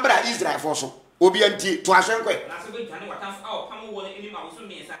me mfa mbra Israel for so obi antie to ahwenkwe na so be dwane watamfo a opam wo ne enim a wo so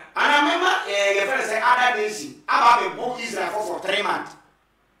miensa ana mema ye fere say other days aba be book Israel for 3 months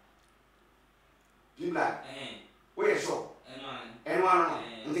bibla we so no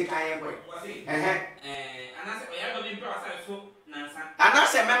ndi kan ye kwe anase oya do be bra wasa so nansa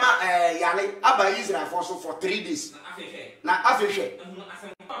anase mema yale aba Israel for so for 3 days na afehwe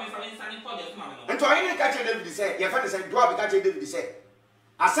nto ayi ka che David say ye fere say Joab ka che David say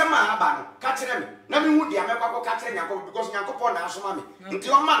asema aba no ka kire me na me hu dia mekwa ka kire Nyankopon because Nyankopon na asoma me nti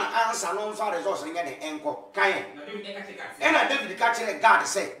o ma na answer no mfa resource nye de enko kan ena David ka kire God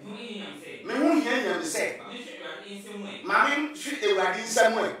say me hu yanya say mami shi ewadi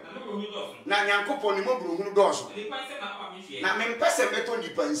nsamwe na Nyankopon ni mobru hunu doso na me mpese beto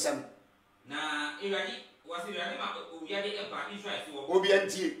nipa nsam na ewadi wasi ewadi ma owiade eba Israel so obi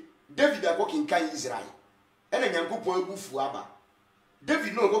antie David akokin kan Israel ena Nyankopon abufu aba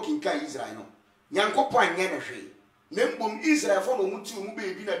David no go kinkan Israel no Nyankopon anye ne hwe na mbom Israel fo no muti mu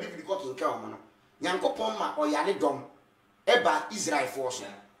beebi na David ko kinkan o no Nyankopon ma oyale dom eba Israel fo so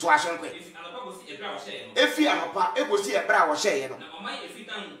to ahwenkwe efi anopa egosi ebra wo hye no na omai efi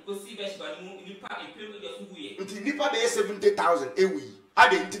dan gosi Beshiba mu nipa epem e so huye nti nipa be 70,000 ewi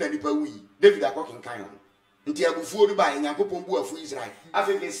ade nti na nipa wi David akokin kan ho nti abufuo no ba Nyankopɔn bu afu Israel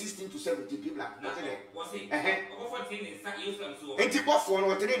after 16 to 17 people was it over 10 in sa Jerusalem so nti bofo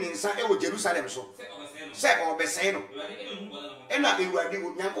no tene ne nsa e wo Jerusalem so se obesɛe no ena ewurade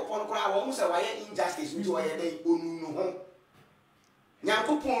Nyankopɔn kora wo mu se waye injustice nti waye dai onu no ho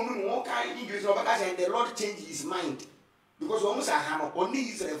Nyankopɔn nu no kan English no baka say the Lord changed his mind because wo mu se ha no oni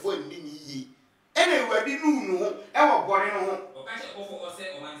Israel fo ni yi ena ewurade nu ho e wo bɔre no ho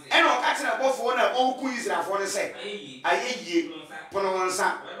ena o ka tena bofo na o ku Israel fo ne se ayeye pono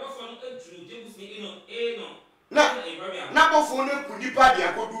nsa na bofo ne ku nipa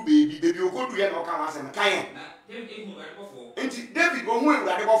dia kodu bebi okodu ye no ka wasem kan enti David o hu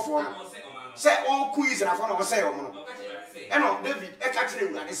ewurade bofo no se o ku Israel fo no se o mo no eno David e ka tire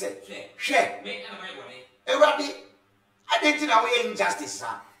ewurade se hwe ewurade adenti na wo ye injustice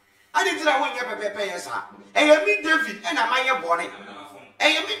sa adenti na wo nye pepepe ye sa eyemi David e na maye bone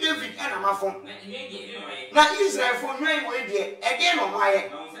eyemi David e na mafom na Israel fo nwen wo die e de no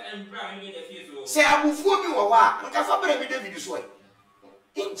maye se abufuo bi wo wa nka fa bere mi David so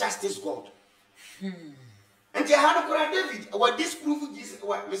injustice God nti ha no kora David what disprove Jesus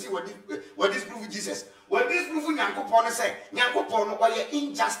what me say what disprove Jesus what disprove Nyankopɔn no say Nyankopɔn no oye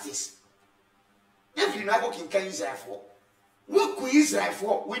injustice David na go kinkan Israel fo wo ku Israel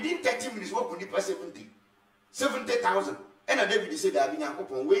fo within 30 minutes wo ku ni 70,000 and David said that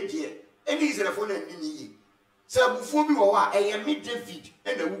Nyankopɔn we die any Israel fo na ni yi se abufuo bi wo wa eye me David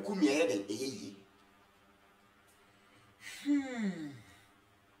and na wo ku mi e den eyi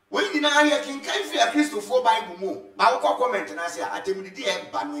when you know you can fi a Christopher Bible mo ba wo comment na say atemdidi e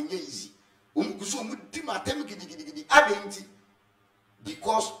ba no nya easy umukuso mu di matem gidigidi abenti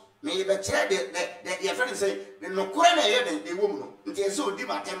because me be chere the your friend say no kore na ye den e wo mu no nti ese odi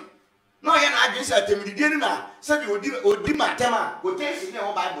matem no ye na adwen say atemdidi ni na say bi odi matem a go tesi ne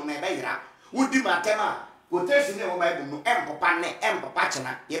wo Bible na e be yira odi matem a go tesi ne wo Bible no empapa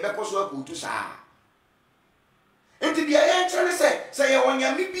chena ye be koso akutu saa enti dia ye chere say ye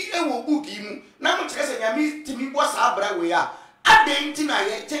wonyame bi e wo book yi mu na mo chere say nyame timi bo sa abra we a adenti na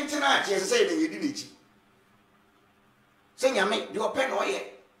ye chenchena a che say na ye di nechi say nyame de open no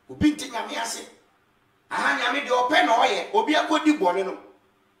ye obi nti nyame ase aha nyame de open no ye obi akodi bone no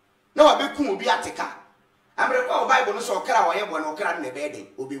na wa beku obi ateka amre kwa Bible no so okra wo ye bone okra na be den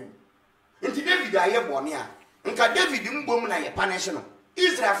obi wu enti David aye bone a nka David mbom na ye punish no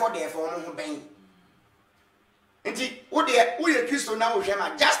Israel for the for no ho ben enti wo de wo ye Kristo na wo hwe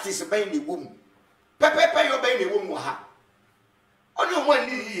ma justice ben ni wom pepepe yo ben ni wom ha oni o mo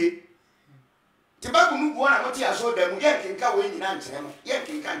ni yiye ti ba gunu go na moti aso da mu ye nkenka wo nyina nkyere no ye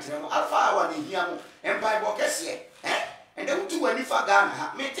nkenka nkyere no alfa wa ni hia mo empire bo kese ende wutu wani fa ga na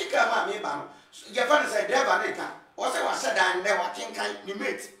ha me tika ma me ba no je fa na say driver na ka o se wa sedan ne wa kenkan ni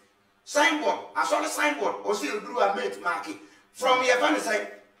mate signboard aso le signboard o se oduru a mate mark from ye fa na say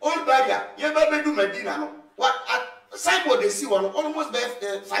old barrier ye ba bedu Medina no what signboard they see one almost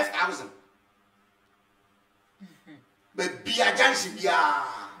 5,000 but bia junction bia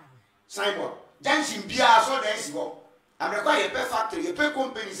signboard junction bia so there see wo amrekwa ye pe factory ye pe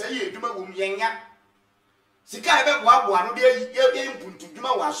company say ye duma wo myenya sika e be boaboa no de ye impuntu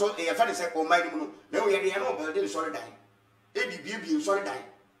duma wa so ye fa de say o mai no na wo ye de no building sorry dan e bibie sorry dan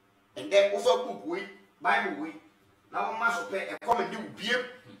and then over book we Bible we na wo ma so pe e comment de bie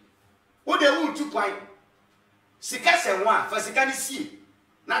wo de wo 2 point sika senwa fa sika ni sie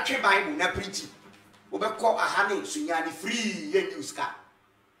na twe Bible na preach obekọ ahane sunya ni free ye news ka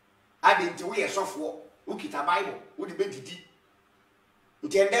adenti we yesofo ukita Bible wo de bedidi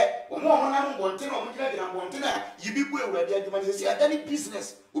ntende omo na mbonte na omo gina mbonte na yibibu ewurade adwuma se adani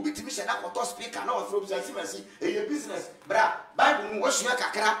business obi timi hye na koto speaker na ofro bisa simasi eye business bra Bible mu wosuya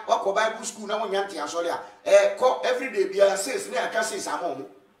kakra wako Bible school na wonya ntia sori a ko everyday bia says na aka says amomo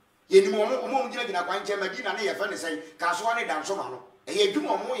ye ni mo gina kwa nche Medina na ye fa ne sai kaso ne danso ma no eye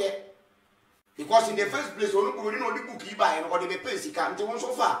adwuma mo ye because in the first place onu buru ni no di book yi ba ye no de be pesika nti won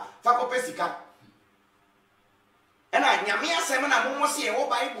so fa ko pesika ena nyame asem na mo se ye wo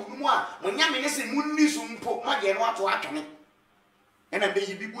Bible nu mu a mo nyame ne se munni so mpo ma de no ato atwene ena be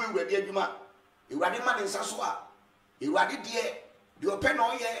yi bibu ewurade adwuma ewurade ma ne nsa so a ewurade de open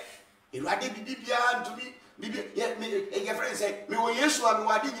no ye ewurade bibia ntumi bibi ye friend say me wo Yesu a me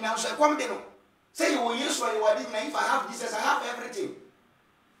wadi nyina so e kom de no say wo Yesu a ye wadi nyina if I have Jesus I have everything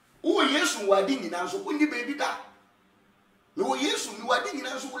wo Yesu wadi nyina so ko ni baby da me wo Yesu mi wadi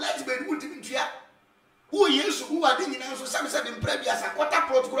nyina so let be wo timi ntua wo Yesu wo wadi nyina so sam se be mpra bia sa quarter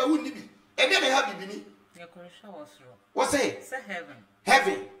plot kura wo ni bi e de me ha bibini ye korisha wasro what say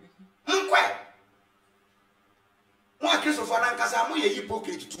heaven nkwa Mo Christopher Nankasa mo ye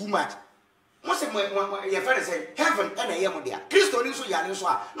hypocrite too much. Mo se mo ye friend say heaven and ye mo dia. Christo ni so ya ni so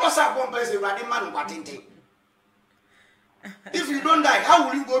a. No say bomb person Urade man kwatente. If you don't die, how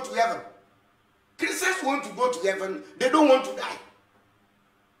will you go to heaven? Christians want to go to heaven, they don't want to die.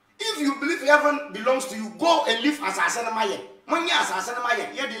 If you believe heaven belongs to you, go and live as Asanamaye. Manya as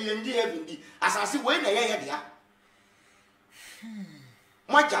Asanamaye, ye de yendi heaven di. Asasi we na ye dia.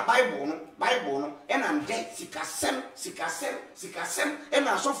 Maja Bible no, and I'm dead, sikasem, and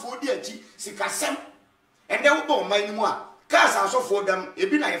I saw for dear tea, sikasem, and they will go my more. Cars are so for them, a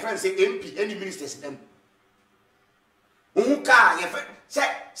bit like friends say MP, any ministers them. Unka, say,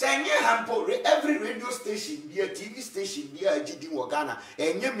 every radio station, dear TV station, dear GD Wagana,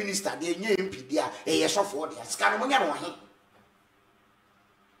 and your minister, dear MP, dear, a so for dear, Scanamon.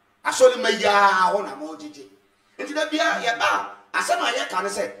 I saw the Maya on a mortgage. Into the beer, yeah. Asama ye kan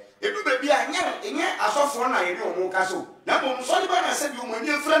say edu be bia nye asofo na ye no mo kaso na mo so le ba na say bi mo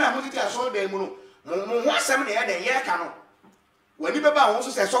nye fra na mo titi aso da mu no mo ho asem na ye da ye ka no wani be ba ho so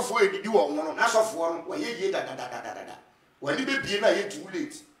say asofo edidi wo no na asofo no wa ye ye da wani be bie na ye too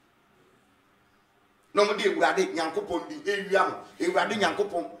late no mo de Ewurade Nyankopon di ewiam Ewurade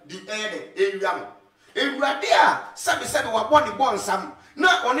Nyankopon di ede ewiam Ewurade a sabe wa boni bonsam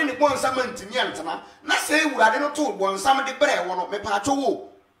na oni ni bonsam antimi antana na say Ewurade no to bonsam de bre wo no me pa cho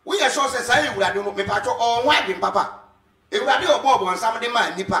wo ye sure say say Ewurade no me pa cho on wa bi papa Ewurade obo bonsam de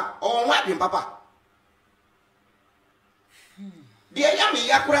ma nipa on wa bi papa de ya me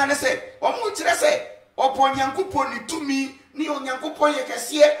yakura ne say omo kire say opo Nyankopon ni tumi ni Onyankopon ye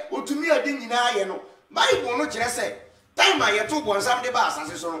kese otumi adi nyina ye no Bible no kire say time a ye to bonsam de ba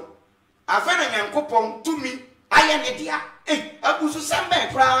asase so no afa na Nyankopon tumi aye ne dia abusu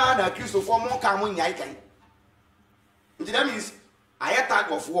sembe kra na Christopher mo ka mo nyai kan. That means aye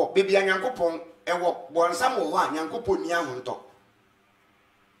tag of war baby Nyankopon ewo bonsam wo ha Nyankopon ni ahonto.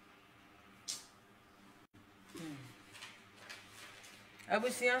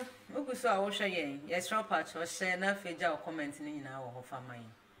 Abusia uguso a wo hwe yen yes part o share na feja o comment ni nyina wo ho faman.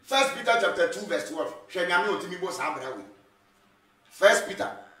 1 Peter chapter 2 verse 12. Hwe nyame otimi bo sa abra we. 1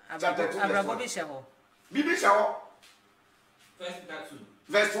 Peter chapter 2 verse 12. Bibi shawo 1 Peter 2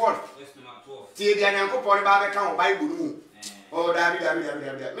 verse 12. Verse number 12. Tie dia Nyankopon ba be kan o Bible no. Oh David.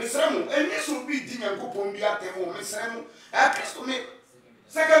 Mesremu eni so bi di Nyankopon bi atemo mesremu. Kristo me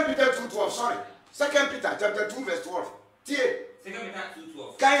 2 Peter 2:12 sorry. 2 Peter chapter 2 verse 12. Tie 2 Peter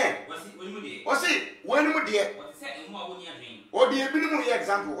 2:12. Kayen. Wasi wonu de. Wati se emu a woni adwen. Odi ebinumu ye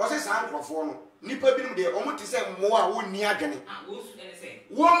example. Wasi sa ankrofo no. Nipa binumu de omo ti se mo a woni adwen.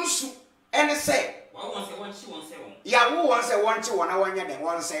 Wonsu ene se wa won se won chi won se won. Ya wo won se won chi won na won nya den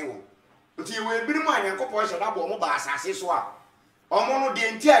won se won. Nti we ebinumu Nyankopon hye da bo mo ba asase so a. Omo no de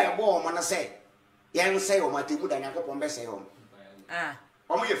nti a ye bo omo na se. Yen se o matemu da Nyankopon be se o.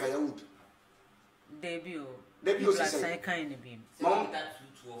 Omo ye firewood. Debut say kind of beam. 2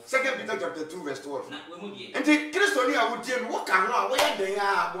 Peter chapter 2 verse 12. Nti Kristo ni awudie no wo ka ho a wo ye den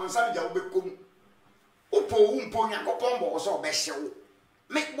a bonsam ja wo bekom. Upo umpo Nyankopon bo so be hyewo.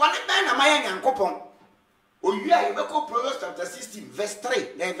 Me one ben na maye Nyankopon. Owia ye beko Proverbs chapter 16 verse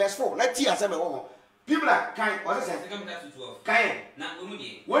 3 then verse 4. Na ti aseme wo. People are kind. What is it? 2 Peter 2:12. Kind. Na wo mu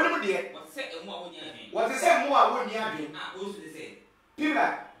die. Wo mu die. What say emu a woni adwen. What is say mo a woni adwen. Wo su de say. People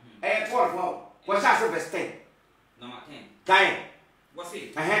are 12 now. What say verse 10. Number 10. Kind. What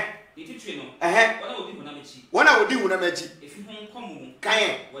say? The teacher no. Wana odi hu na maji. If you hon komu.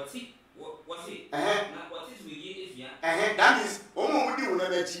 Kind. What say? Na what is we ye efia. That means omo odi hu na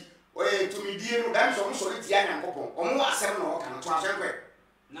maji. Oye tumidie no that means omo so tia Nyankopon. Omo asem no kan to asenkwe.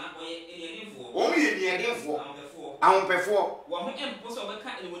 Na oye enedinfo. Omo ye enedinfo. Ahonpefo. Ahonpefo. Wo ho empo so be ka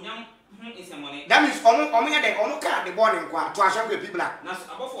enwonyam esemone. That means omo ye de omo ka de born nkwa to asenkwe people. Na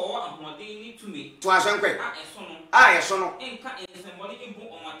abofo wo ahoden ni tumi. To asenkwe. Eso no. Eso no. Enka esemone empo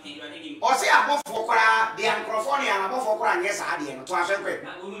omaten Urade ni. O se abofo kora de ankrofo ne abofo kora nye sa ade no to asenkwe.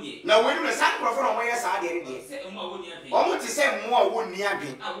 Na wo die. Na we no sa ankrofo no ye sa ade ne de. Se emu a woni adwen. Omo ti se mo a woni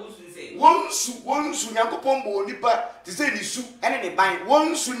adwen. Wo su say. Wonsu Nyankopon bo nipa ti se ni su ene ne ban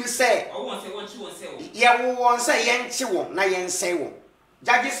wonsu ni se O won say won chi won say wo. ye wo won se yen chi won na yen se won.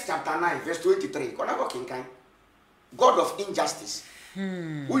 Judges chapter 9 verse 23. Kona go kinkan. God of injustice.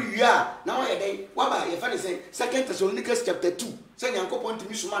 We are now ye dey waba ye fa say 2 Thessalonians chapter 2. Say Nyankopon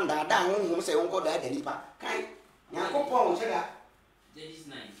timi suma nda da honhom say won go da nipa. Kan Nyankopon wo se da Judges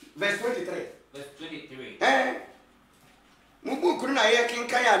 9 verse 23. Verse 23. Mubu kuru na ye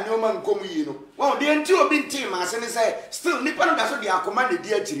kinkan ya nyoma nkomu yi no. Wo de nti obi nti ma se ne say still nipa no da so de akoma ne di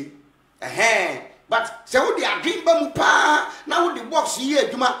akiri. but say wo de adwen ba mu pa na wo de box yi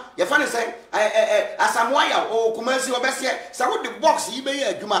adwuma ye fa ne say asamoya o kumasi obese say wo de box yi be yi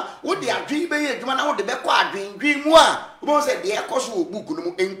adwuma wo de adwen be yi adwuma na wo de be kɔ adwen dwen mu a wo say de ekoso wo book no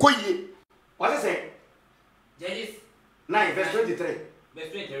mu enkoyie what is it Judges 9 verse 23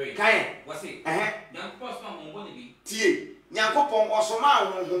 verse 23 kai what's it young person on body be tie Nyankopon osoma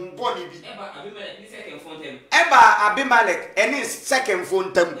honhom body bi eba Abimelech ni second phone them Abimelech any second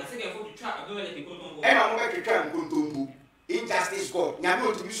phone tam na second phone to trap Abimelech in Kotombo ena mo be twetwa nkontompo injustice god nyame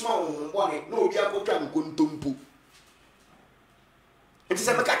otumi soma honhom body na obi akotwa nkontompo enti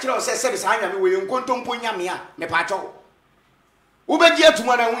se meka kire o se se sa nyame we nkontompo nyame a me pa cho wo be gi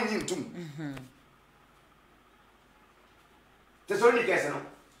atuma na wonyi ntum Thessalonians no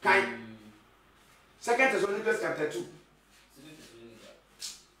kai Second Thessalonians chapter 2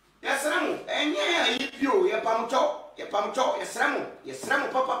 Yesremu enye yibio ye pamcho yesremu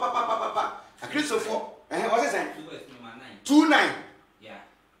papa Christopher what's it saying 2:9 yeah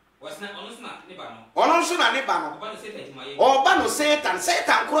what's not ononso na ne ba no oba no Satan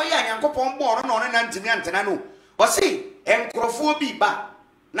kro ya Nyankopon bo no no na ntimi antena no o se enkrofo bi ba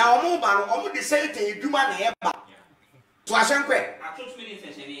na omo ba no omo de Satan eduma na ye ba to asenkwe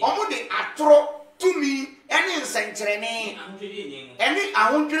omo de atro tumi ene nsenkyerene ene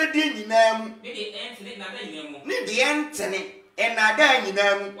ahondwede nyinam ne de entene enada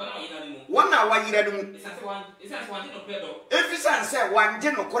nyinam wona wayira dum efisa nse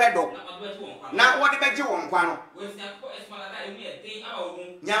wanje no koredo na wode beje won kwa no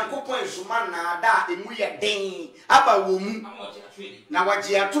Nyankopon esuma na ada emu ye den aba wo mu na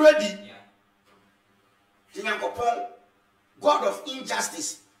waje atoradi Nyankopon God of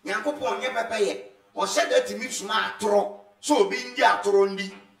injustice Nyankopon ye pepeye o said that me suma atoro so obi ndi atoro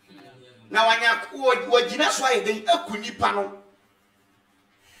ndi na wagina so aye den akunipa no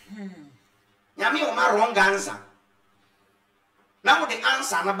nyame o ma wrong answer na wo the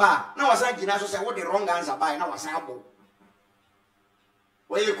answer na ba na wasa gina so say wo the wrong answer ba na wasa abo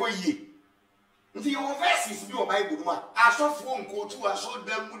we ko yie nti your verses bi o Bible mu a asofo nkotu aso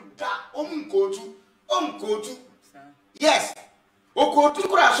da mu da o nkotu yes o kotu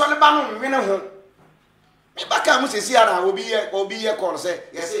kura so le ba no nwene ho Ibaka mu sesi ara obi ye call say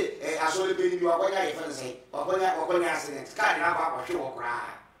yes asole be ni bi wakonya ye fan say wakonya accident card na ba kwahwe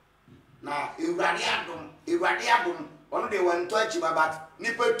wokra na ewurade adom ono de wan to achi babat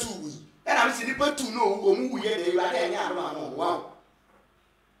nipa 2 wi e na msi nipa 2 no omu wuye de ewurade anya adom amo wow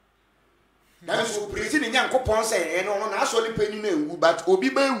na so presi ni Nyankopon say e no na asole pe ni na ewu but obi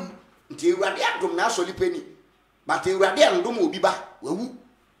ba ewu nti ewurade adom na asole pe ni but ewurade andom obi ba wewu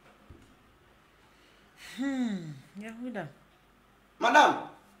Yahuda. Madam,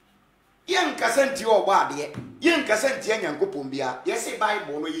 yen kasenti oba ade. Yen kasenti Nyankopon bia. Yesi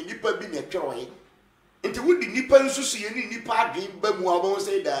Bible no ye nipa bi na twere nti wudi nipa nsusu ye ni nipa adwen ba mu abon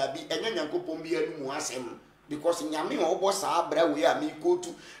say da bi enye Nyankopon bia nu mu asem because nyame obo saa bra we a me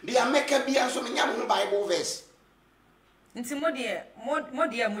kotu. Dia meka bia so me nyame no Bible verse. Nti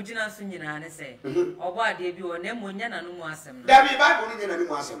modie mugina so nyina ne se obo ade bi wo na monya na no mu asem Da bi Bible no nyina no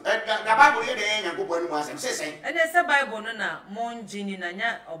mu asem. Da Bible ye de Nyankopon no mu asem se sen. Ene se Bible no na monjini na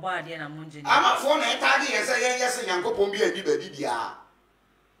nya obo ade na monjini. Amafo na etagi yese Nyankopon bi adi ba bia.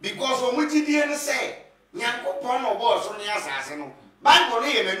 Because o mugidie ne se Nyankopon no bo so ne asase no. Bible no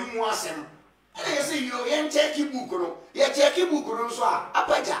ye na no mu asem. Ene yese yo ye check book no. Ye check book no so a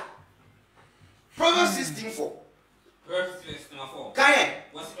apaja. Proverbs 16:4 verse 4 Kaye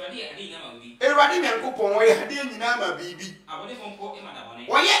was ready ade nyama bi Erade Nyankopon wo ye ade nyina ma bibi abone fompo e madabone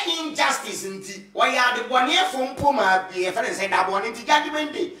wo ye injustice nti wo ye ade bone fompo ma bi e fere say da bone nti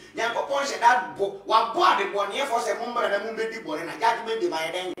judgment day Nyankopon she da bo wa bo ade bone fo se mumbra na mumbedi bone na judgment day ma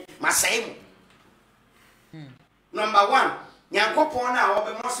ye den ma say mu number 1 Nyankopon na wo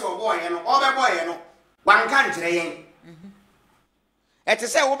be mo se obo ye no wan kan kire yen ete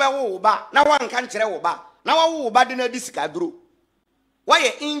say wo be wo ba na wan kan kire wo ba na wo ba de na disika duro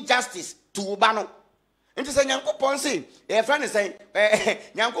why injustice to ba no nti say Nyankopon say e friend say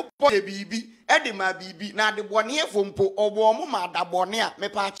Nyankopon e bibi e de ma bibi na de bone efompo obo mo ma da bone a me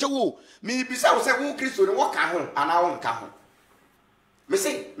pa che wo me bi say wo Kristo ni wo ka ho ana wo nka ho me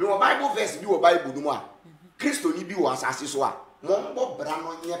say no Bible verse bi wo Bible no a Kristo ni bi wo asase so a mo mbo bra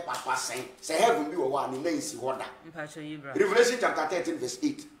no nye papa say heaven bi wo wa ni na nsi hoda Revelation chapter 13 verse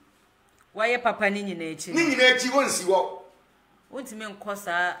 8 Why papa ni nyina echi ni nyina echi wonsi wo wontime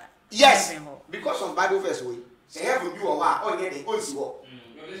nkosa yes because of Bible verse we say heaven bi wo wa o nye dey wonsi wo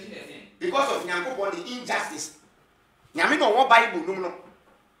because of Nyankopon the injustice nyame no wo Bible num no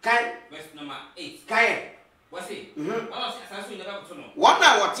kan verse number 8 kan What's it? Assassin never put on. One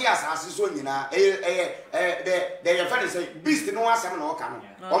hour what tears as so you know, the friend say, beast no one seven or can.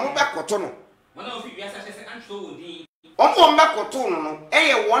 One back cotono. One of you, yes, I said, I'm sure the. One back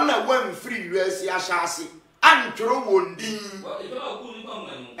cotono, one one free US Yashasi, and throw one ding. Well, it's all good.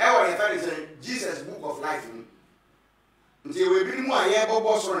 Your friend say, Jesus book of life. Until we bring more air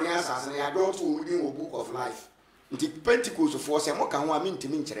bubbles on the answers and I go to reading a book of life. Until Pentecost force and what can one mean to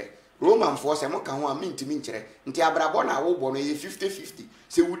mintre. Roman force and what can one mean to mintre. Until Abrabona will born 50-50.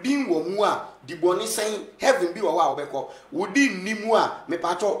 So within one more, the bonny saying, heaven be a while because within Nimua, me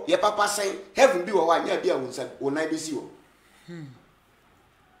pato, your papa saying, heaven be a while, near dear one said, when I be you.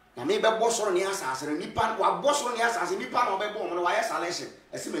 Now maybe boss on the answers and Nipan, what boss on the answers and Nipan or by born, why salvation,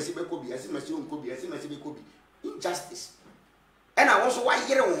 as soon as he could be, as soon as you could be, as soon as he could be. Injustice. And I also why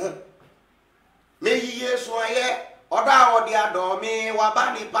here home. May ye so ye, or dear do me,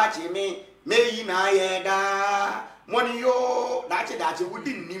 wabani patchy me, may ye na ye da, money yo, that you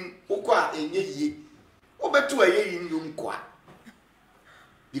wouldn't him, Oqua and ye, over to a ye in Yumqua.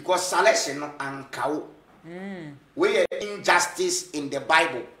 Because selection and cow, we injustice in the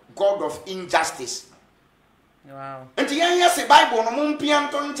Bible, God of injustice. Wow. And the young Bible, no moon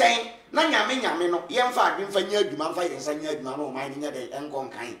pianton chain. Na nyame no yemfa adwemfa nya adwuma mfa yensa nya adwuma no man nya de enkon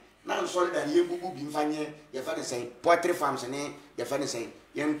kan na so le dan yebubu bi mfa nya ye fa ne sen poultry farms ne ye fa ne sen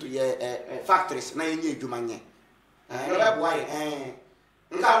yentu ye factories na nya adwuma nya no ba boy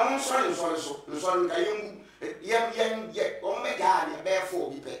nka won so nka yembu ye o mega de be fo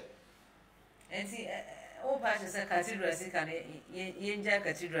bi pe enti o pa se cathedral se kan ye nja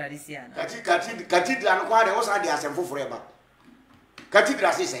cathedral this year na cathedral no kwa de wo sa de asem foforo ba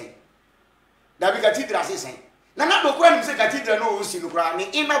cathedral se sen Dabi cathedral say. Nana do kwa nimse cathedral no osi no kra ni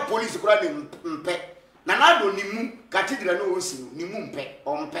inner police kra ni mpe. Nana do nimu cathedral no osi no nimu mpe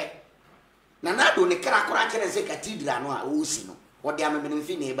ompe. Nana do ne kra kire say cathedral no a osi no. Wo de amebe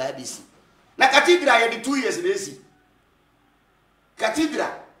mfi na e ba bisi. Na cathedral ye di 2 years na esi.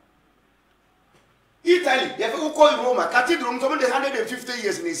 Cathedral Italy, ye fe ko Roma, cathedral mso de 150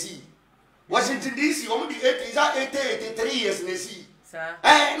 years na esi. Washington DC o di 83 years na esi.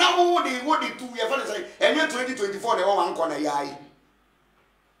 Now what the 2 years say and 2024 they want corner yai.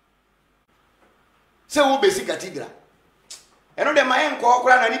 Say wo basic cathedral. Eno de my enko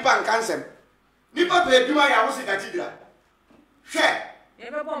kra na nipa nkansem. Nipa pe adwuma ya wo se cathedral. Hwe. Ye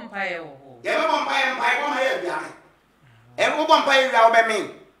be bom pae wo. Ye be bom pae wo ma ye aduane. E wo bom pae ya wo be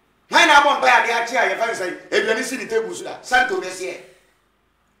me. Why na bom pae ade achi a ye fa say aduane si ni table so da. Santo be se.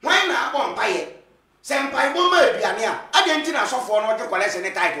 Why na bom pae Senpai bomba aduane a ade na sofo no de collection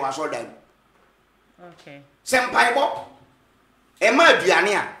ne title aso dan. Okay. Senpai bo e ma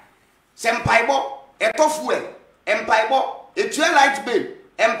aduane a senpai bo e to fuel, empai bo e tue light bill,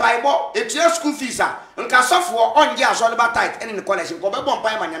 empai bo e tue school fees a nka sofo onje aso le ba title ene ne collection ko be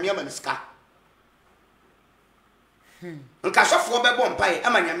bompa ma nyame ma niska. Nka sofo be bompa e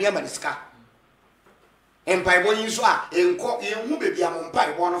ma nyame ma niska. Empai bo yin so a enko ye hu bebi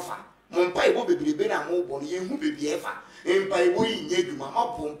amompai bo no fa. Mompai bo bebrebe na mo bo ye hu bebi efa empai bo yin adwuma ma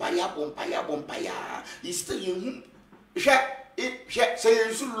bompa ya still ye hu hwe say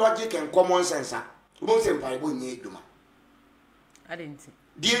you logic and common sense bo say empai bo yin adwuma adenti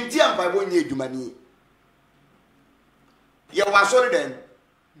di enti empai bo yin adwuma ni ye wa sorry den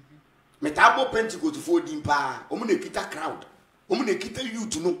metabo Pentecost fo din pa omu na kita crowd omu na kita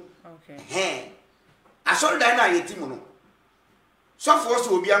youth no okay asori dan na yetimu no so for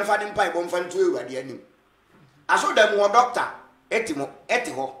so obi anfa de mpa ibom fa nto ewade anim aso da mu doctor eti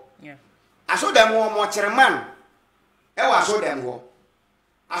ho yeah aso da mu mo chairman e wa aso da mu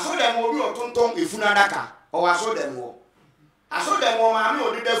aso da mu obi otonton efunu adaka o wa aso da mu aso da mu ma me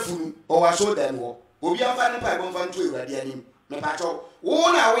odida funu o wa aso da mu obi anfa de mpa ibom fa nto ewade anim me pa cho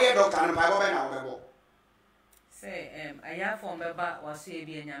wo na we doctor no pa bo be na wo be bo say aya for meba waso e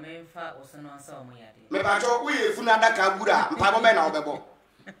bi nyame mfa oso no asa omo yade me pa cho we efunu adaka gura mpa bo be na wo be bo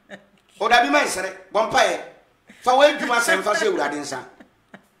o da bi man sere bompa e fa we dwuma sem fa se urade nsa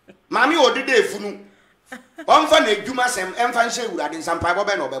mami odide efunu on fa na dwuma sem emfa nse urade nsa mpa bo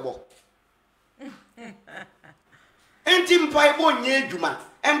be na wo be bo enti mpa bo nye dwuma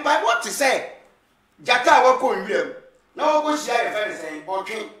empa bo te se jata wa ko nwiem na wo go shia e fa ne sen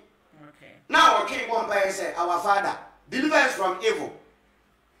otwe now okay bompa e say our father deliver us from evil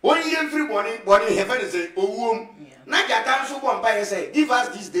only everybody heaven say owum na jata nso bompa e say give us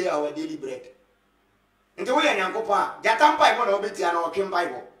this day our daily bread nti we yankopo a jata mpa ibo na obeti na otwe mpa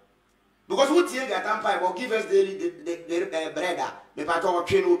ibo because we tie jata mpa ibo give us daily the bread me pa to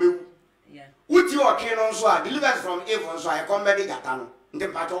otwe no obewu yeah we tie otwe no nso a deliver us from evil nso a come be jata no nti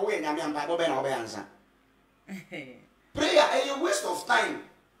pa to we nyame mpa ibo be na obe ansa Prayer is a waste of time.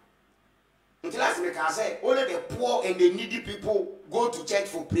 Until last week I said, only the poor and the needy people go to church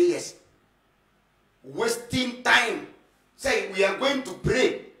for prayers. Wasting time. Say, we are going to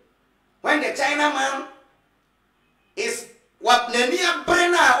pray. When the Chinaman is what Nenia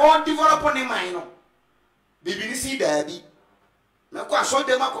Brenner or develop on the mind. BBC Daddy. Now, I saw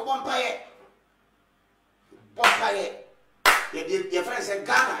them up on Paye. Bompaye. Your friend said,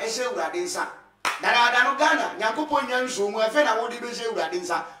 Ghana, I say, we are in Sa. That I don't Ghana. Yankupon Yansu, my friend, I want to say, we are in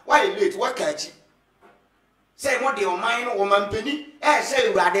Sa. Why late? What catch? Say, what the mind, woman penny, I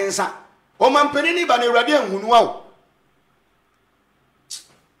say, we are in Sa. Woman penny, but a radiant who know.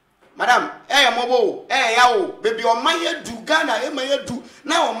 Madam, mobo, yao, baby, on my do Ghana, my do.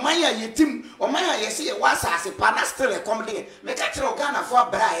 Now, on my yetim, on my yes, was as a partner still a comedy. Make a tell Ghana for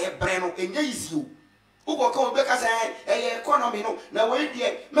Bray, Breno, and yes, you. Who will come back as a economy? No, now wait,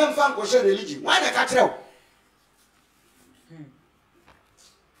 dear, men found was religion. Why the catcher?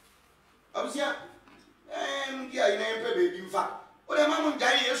 Observe, yeah, you name baby, in fact. What a man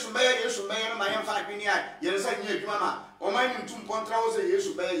die, yes, to bear, my young 5 million, yes, I knew mamma. O mine in 2 contras, yes,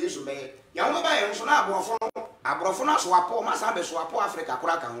 to obey. Young by and so now, Abrofono swapo, Massabe swapo Africa,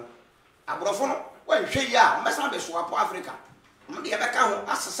 Cracan. Abrofono, when she ya, Massabe swapo Africa. The Abacan,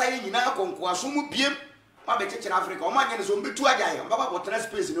 as a saying in our conquest, Piem, Mabet in Africa, or my is on be 2 agile, Baba or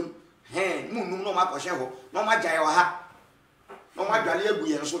Trespace, Hen, Moon, no Macocheho, no Majaha, no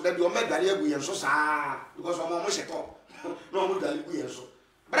Magalia, and so that you made Galia and so sad, because of Momoseto, no Mugalia so.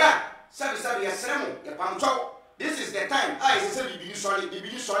 Bra, Sabi, a sermon, a pancho. This is the time. I say, be solid, be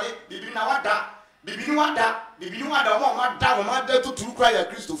nawada, be wada, one mother to cry a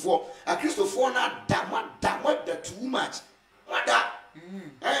Christopher, not that, what the too much. What that?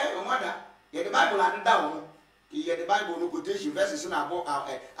 Mother, yet the Bible had down. Yet the Bible no quotation verses in our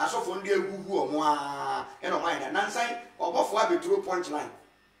as of one dear who or more, and on mine, and answer, or Buffalo be true punchline.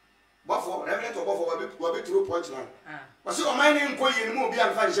 Buffalo, Reverend or Buffalo be true punchline. But so my name, Koyan, will be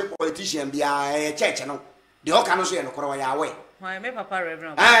a fancy politician, be a church, no. The all cannot say no Korea away. Why, may Papa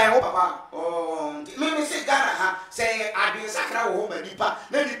Reverend? Papa. Oh, maybe say Ghana, say I be Sacra home and deeper,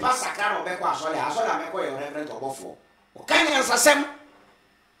 then you pass Sacra or Bequa, so I saw that Bequa Reverend or Buffalo. Can you assem,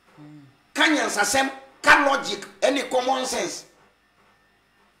 can logic, any common sense?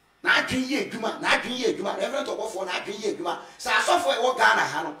 Not ye, Juma, Reverend or Buffalo, not ye, Juma. So I saw for what Ghana,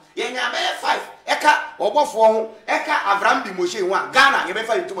 Hano. Yanga 5, Eka or Buffalo, Eka Avram de Moshe 1, Ghana, you may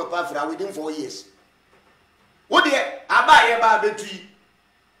find to my path within 4 years. What dear, I buy a between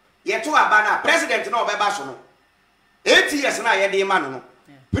yet to a banner, president no Babasono. 8 years now, a man,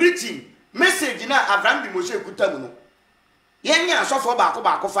 preaching, message now, Avram de Moshe Kutamuno. Yenya, so for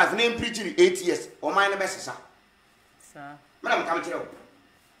Bako 5 name preaching 8 years, or my best, sir. Madam, come to you.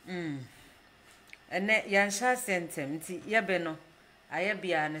 And net Yansha sent him, Yabeno, I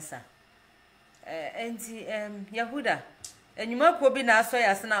be answer. Auntie Yahuda. And you might be now so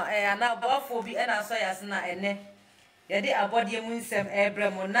as now, and now Buffalo be and I saw as now, and then Yadi abodi munsem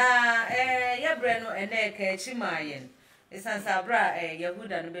Abramo na Yabreno and Chimayan. It's an Sabra,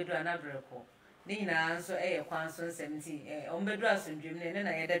 Yahuda and Bedra and Abreko. Nina so Quanson 70, Ombedras and Jim, and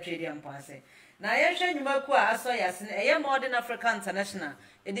I had a trading passe. Now I shall you make I saw as a modern African international.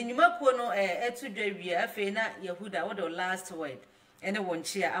 And then you make no a 2 day, Fena Yahuda, what the last word, and a 1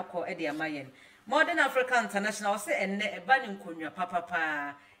 cheer up call Eddie Mayan. Modern African International say and a banning kunya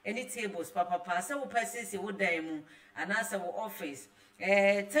papa any tables papa so persons would dime and answer office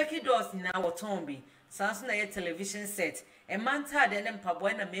turkey doors in our tombi sounds na television set a man tired and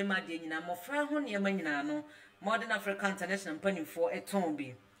pabuena mema de in a mofra hun yamanano Modern African International penny for a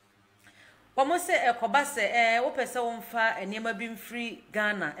tombi. Almost say a cobase opesa wonfa and yama been free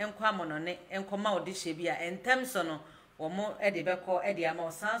Ghana and quamon on it and come out this shebia and Temsono or more Eddie Beco Eddie Amo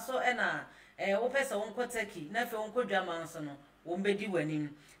Sanso and opesa wonko Turkey, never wonko Dramansono, wombedi winning.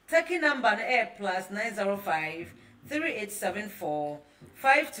 Turkey number plus 905 3874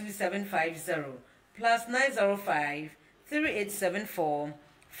 52750 plus 905 3874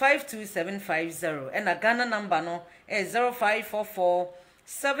 52750 and a Ghana number no 0544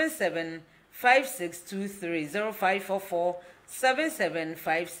 775623 0544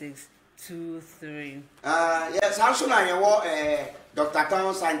 775623. Yes, how soon are you Dr.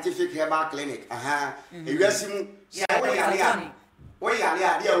 Town Scientific Herbal Clinic? You we are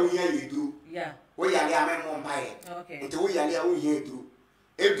there, we hear you do. Yeah. We are there, Mumbai. Okay. Until we are there, we hear do.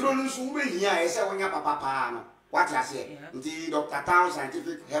 A drone is over here, I say, when you're papa. What I say? The Dr. Town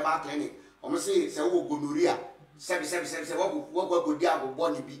Scientific Herbal Clinic. Almost say, so gonorrhea. 777, what good diabo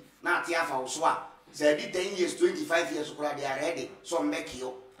bonny be. Not Tiafa or swap. Say, 10 years, 25 years, they are ready. So make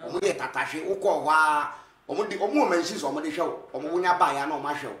you. We at Tatashi, Oko, omo machines omo de hwe omo wonya ba ya na omo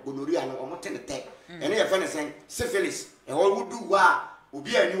ahwe gonorrhea no omo tenete ene ye fe ne sen syphilis e ho wudu wa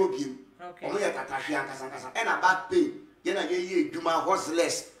obi ani obiem omo ye tatahwe ankasa ena back pain ye na ye edwuma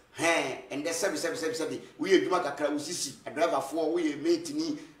horseless and the sebi we edwuma kakra usisi a driver for we mate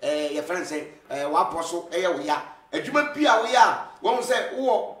ni ye friend say wa poso ye wo ya edwuma pia wo ya won say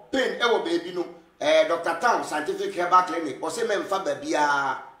wo pain e wo baby no Dr. Town Scientific Herbal Clinic o say memfa ba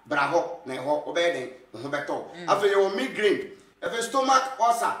bia bra ho na ho obeden ho beto afeye wo migraine efe stomach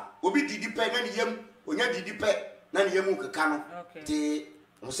ulcer obi didi pe na ni yam onya didi pe na ni yam keka no ti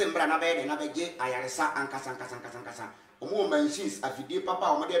mo se mbra na be de na beje ayaresa ankasa omo machines afidie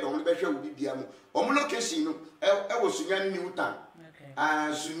papa omo de do be hwe wo bibia mu omo location no e wo Sunyani New Town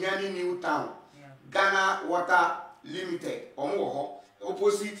Sunyani New Town Ghana Water Limited omo wo ho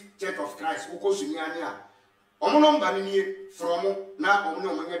opposite Church of Christ uko Sunyani a omo number ni from na omo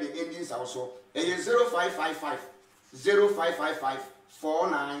no nya de endings also 0555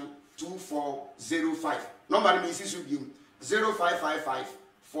 492405 number ni sisu bi 0555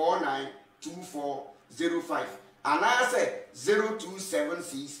 492405 and I say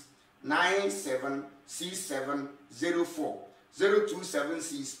 0276 976704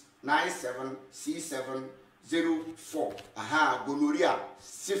 0276 976704 gonorrhea,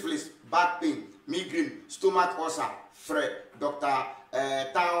 syphilis, back pain, migraine, stomach ulcer, Fred, Dr.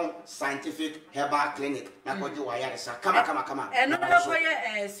 Town Scientific Herbal Clinic. Na koji waya sa kama. Eno ko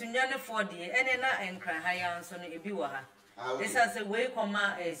ye Sunyani 4D ene na enkra haya so no ebi wa ha. This has a way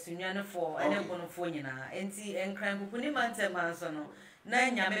comma Sunyani 4 ene bono fo nyina. Enti enkra nkukuni mantema so no na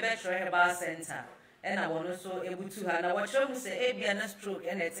nyame be tro Herbal Center. Ena wono so ebutu ha na watcho mu se ebia na stroke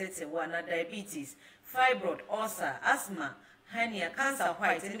ene tete wa na diabetes, fibroid, ulcer, asthma, hernia, cancer,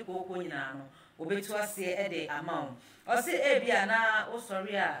 white ene kokko nyina no. Obetu ase ede amount. O se ebia na o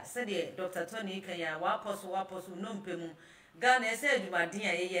sorry a se de Dr. Tony Kanya wa poso no mpemu. Ghana se adwumaden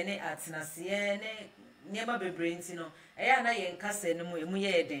a ye ne atenase ne niema bebre nti no. Eya na ye nkasa ne mu emu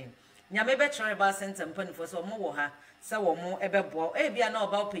ye den. Nyame be try ba center mpanifo so mo wo ha se wo mo ebebo ebia na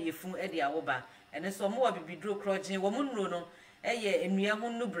oba opeyefun ede awoba. Ene so mo wa bibidro krogin wo mo nuro no eye enua ho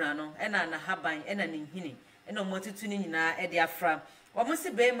nubra no ena na haban ena ne nhini ena mo tutu ni nyina ede afra. Omo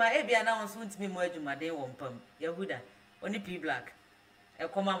se be ma ebia na won so ntimi mo adwumaden wo mpam Yahuda oni P Black e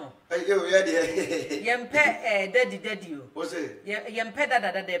koma mo yo ye de yempe daddy o se yempe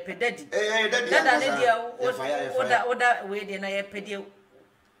dada pe daddy dada ne dia oda we de na ye pede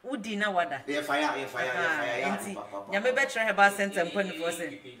udi na wada ye fire enti nyame be try Herbal Center mpani for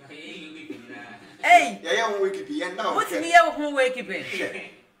say hey ye won wake bi ye na o what me ye won wake bi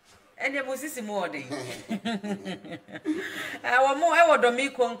ene mo sisi mo odin wo mo e wodo mi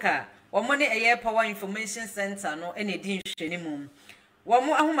konka wo mo ne eye Power Information Center no ene di nhwene mum wo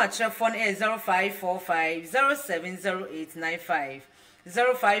mo ahoma telefone 0545 070895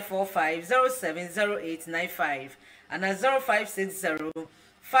 0545 070895 and 0560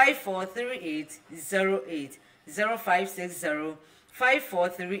 543808 0560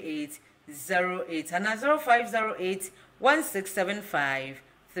 543808 and 0508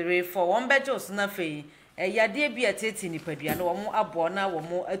 167534 one bedros na fe yade bia tete nipadua no wo abo na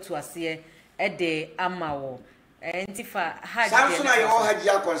wo atu ase de amawo entifa hajia Samson ayo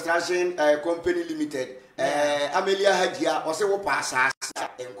hajia construction company limited Amelia hajia o se wo pa asase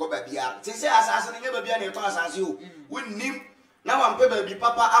enko ba bia ti se asase ne ba bia ne to asase o wonnim na wampe ba bi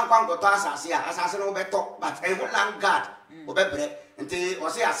papa ankwanko to asase a asase no beto but e ho land guard obebre nti o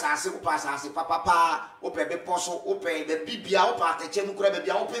se asase wo pa asase papa o pe be poso o pe be bibia o pa ateche mu kura be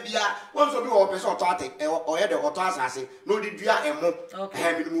bia o pe bia won so bi o pe so to ate o ye de o to asase no di dua emo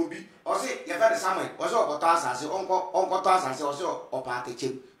mi mu bi o se ye fa de Samuel o se o to asase onko to asase o se o pa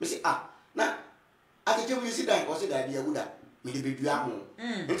ateche mi se na ateche mu si dan o se da bia guda mi de bebia ho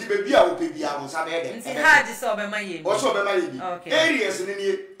nti bebia o pe bia ho sa be de nti haji so be maye o so be maye bi areas ni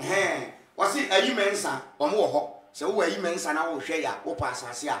ni o se ayi mensa o mo ho se wo ayi mensa na wo hwe ya wo pa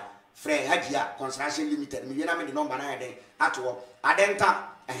asase a Fred Hajia Construction Limited mi na me de number na den ato adenta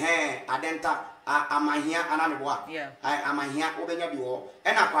amahia anameboa amahia obenya bi ho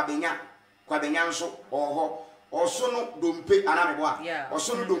ena kwabenya nso oho osono dompe anameboa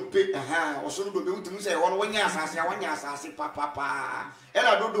osono dompe osono dompe utimu se wono wanya asase papa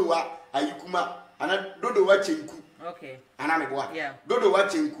ena dodowa ayikuma ana dodowa chenku anameboa dodowa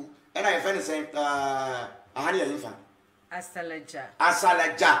chenku ena ye fene se ahani ya infa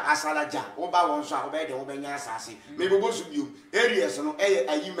asalaja oba won so oba de obenya asase me bobo su biom areas no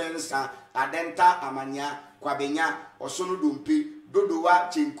ayimensa adenta amanya kwabenya osono dompe dodowa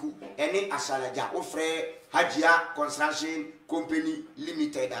chenku ene asalaja ofre Hajia Construction Company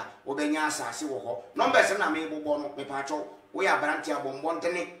Limited obenya asase wo ho numbers na me bobo no me pacho we abrantia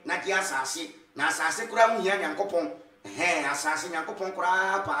bombontene na dia asase na asase kura mu hia nyankopon asase nyankopon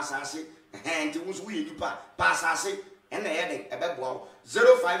kura pa asase nti wusu we nipa pa asase ena ye de ebeboa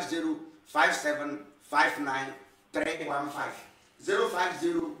 0505759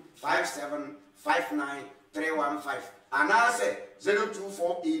 315 anase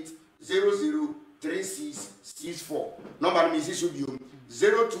 0248003664 number me is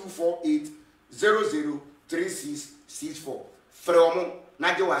 0248003664 from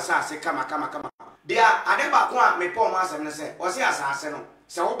na je wasase kama dia adeba ko a me po ma asem ne se o se asase no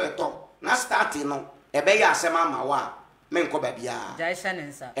se wo beto na starting no ebe ya asem ama wa men ko ba bia jaisha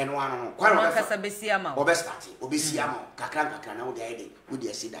nensa eno ano kwa no kasa besi ama obe start obesi ama kakra na wo dey dey wo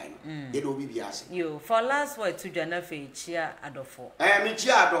dey sidan no dey do bibia ase yo for last word to jana fe chia adofo me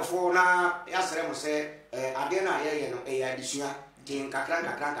chia adofo na ya sere mo se ade na ye no ya disua tin kakra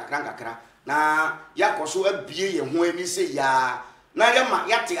na ya koso abie ye ho ani se ya na ya ma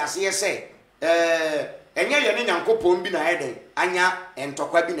ya te ase ye se enye ye ne nyankopon bi na ye den anya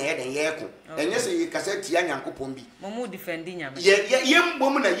entokwa bi na ye den ye ko enye se ye kasa tia nyankopon bi momu defending nyame ye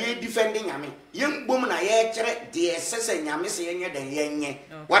mbom na ye defending nyame ye mbom na ye kire de sese nyame se ye nye den ye nye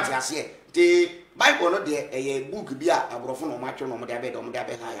what you say the bible no de ye book bi a abrofo no ma twe no mo de abeda mo de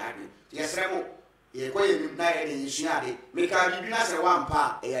abeda ya ade ye sere mo ye ko ye na ye de yisua de me ka bi na se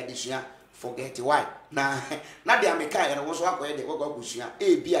wampa ya de sua forget why na de ameka ye no so akoye de gogo agusua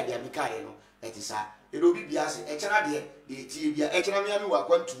bi a de ameka ye no etisa erobi biase echena de ti bia echena me ami wa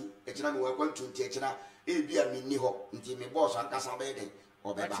kwantu echena me wa kwantu ti echena bi a me ni ho nti me boss ankasa be de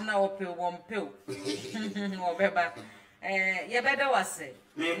obeba echena wo pe obeba ye beda wase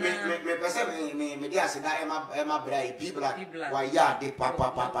me pese me dia se da ema bra e black wa ya de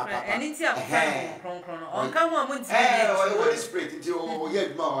papa eni ti akron on kan wa munti Holy Spirit nti o ye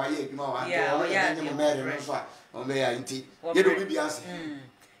duma wa o ya ni mo mere no so o me ya nti ye do biase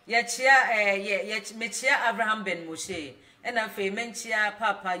ye mechia Abraham Ben Moshe ena fe menchia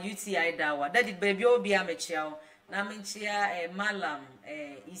papa UTI dawa daddy baby obi a mechia na menchia Malam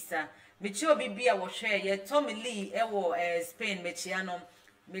Isa mechia obi bia wo hwe ye Tommy Lee wo Spain mechia no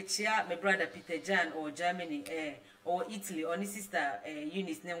mechia my brother Peter Jan or Germany or Italy or ni sister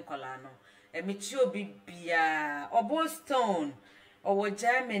Eunice Nemkola no mechia obi bia Boston or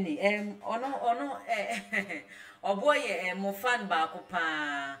Germany ono oboye mo fan ba ko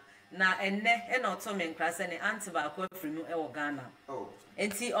pa na enne e no to me nkrase ne anti ba ko afri mu e wo Ghana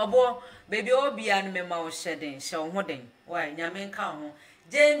enti obo baby obia no me ma wo hyeden hye wo hoden why nyame nka ho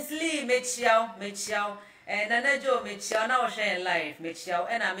James Lee mechiao nana Jo mechiao na wo hye live mechiao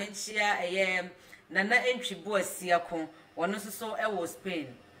e na menchia nana entwibo asia ko wono so e wo Spain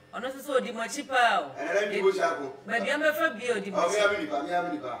ono so odi mochi pa o ene ndi bo chako baby am fa bi odi mochi mi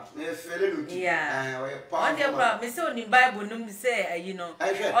amini pa me fele lu ti on dey pa me say oni Bible num say you know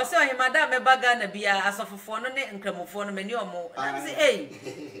o say o madam me baga na bia asofofo no ne nkramofo no mani omo na say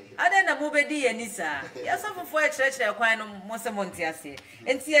ade na mo bedi yani sa ya asofofo e kire kwan no mo se monti ase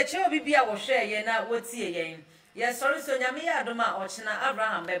enti e che obi bia wo hwe ye na wotie yen ye sorry so nyame ya adoma o chena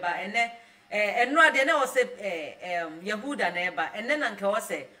Abraham beba ene eno ade na wo se Yehuda na eba ene na nke wo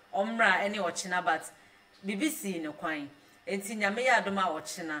se omra ene o chena but BBC no kwan enti nyame ya adoma o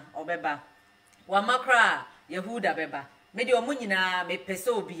chena obeba wa makra Yehuda beba me de omu nyina me pese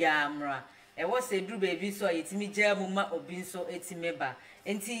obi amra wo se duru baby so yetimi jamu ma obi nso etimeba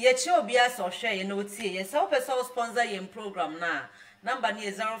enti ye che obi aso hwe ye na otie ye se wo pese o sponsor ye program na number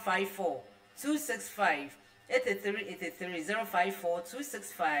ni 054 265 8383 054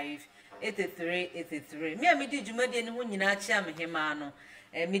 265 8383 me amedi dwumade ne ho nyina chia me hema no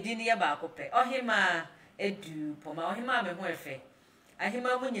medi ne ye ba akopɛ ohema edu poma ohema me ho efe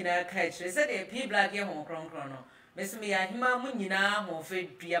ahema mu nyina ka kire se de P black ye ho kronkron no mesome ya ahema mu nyina ho fe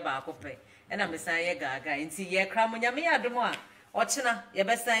dua ba akopɛ na mesan ye gaga nti ye kra mu nyame ya adom a ɔkyena ye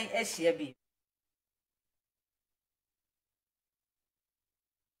besan ahia bi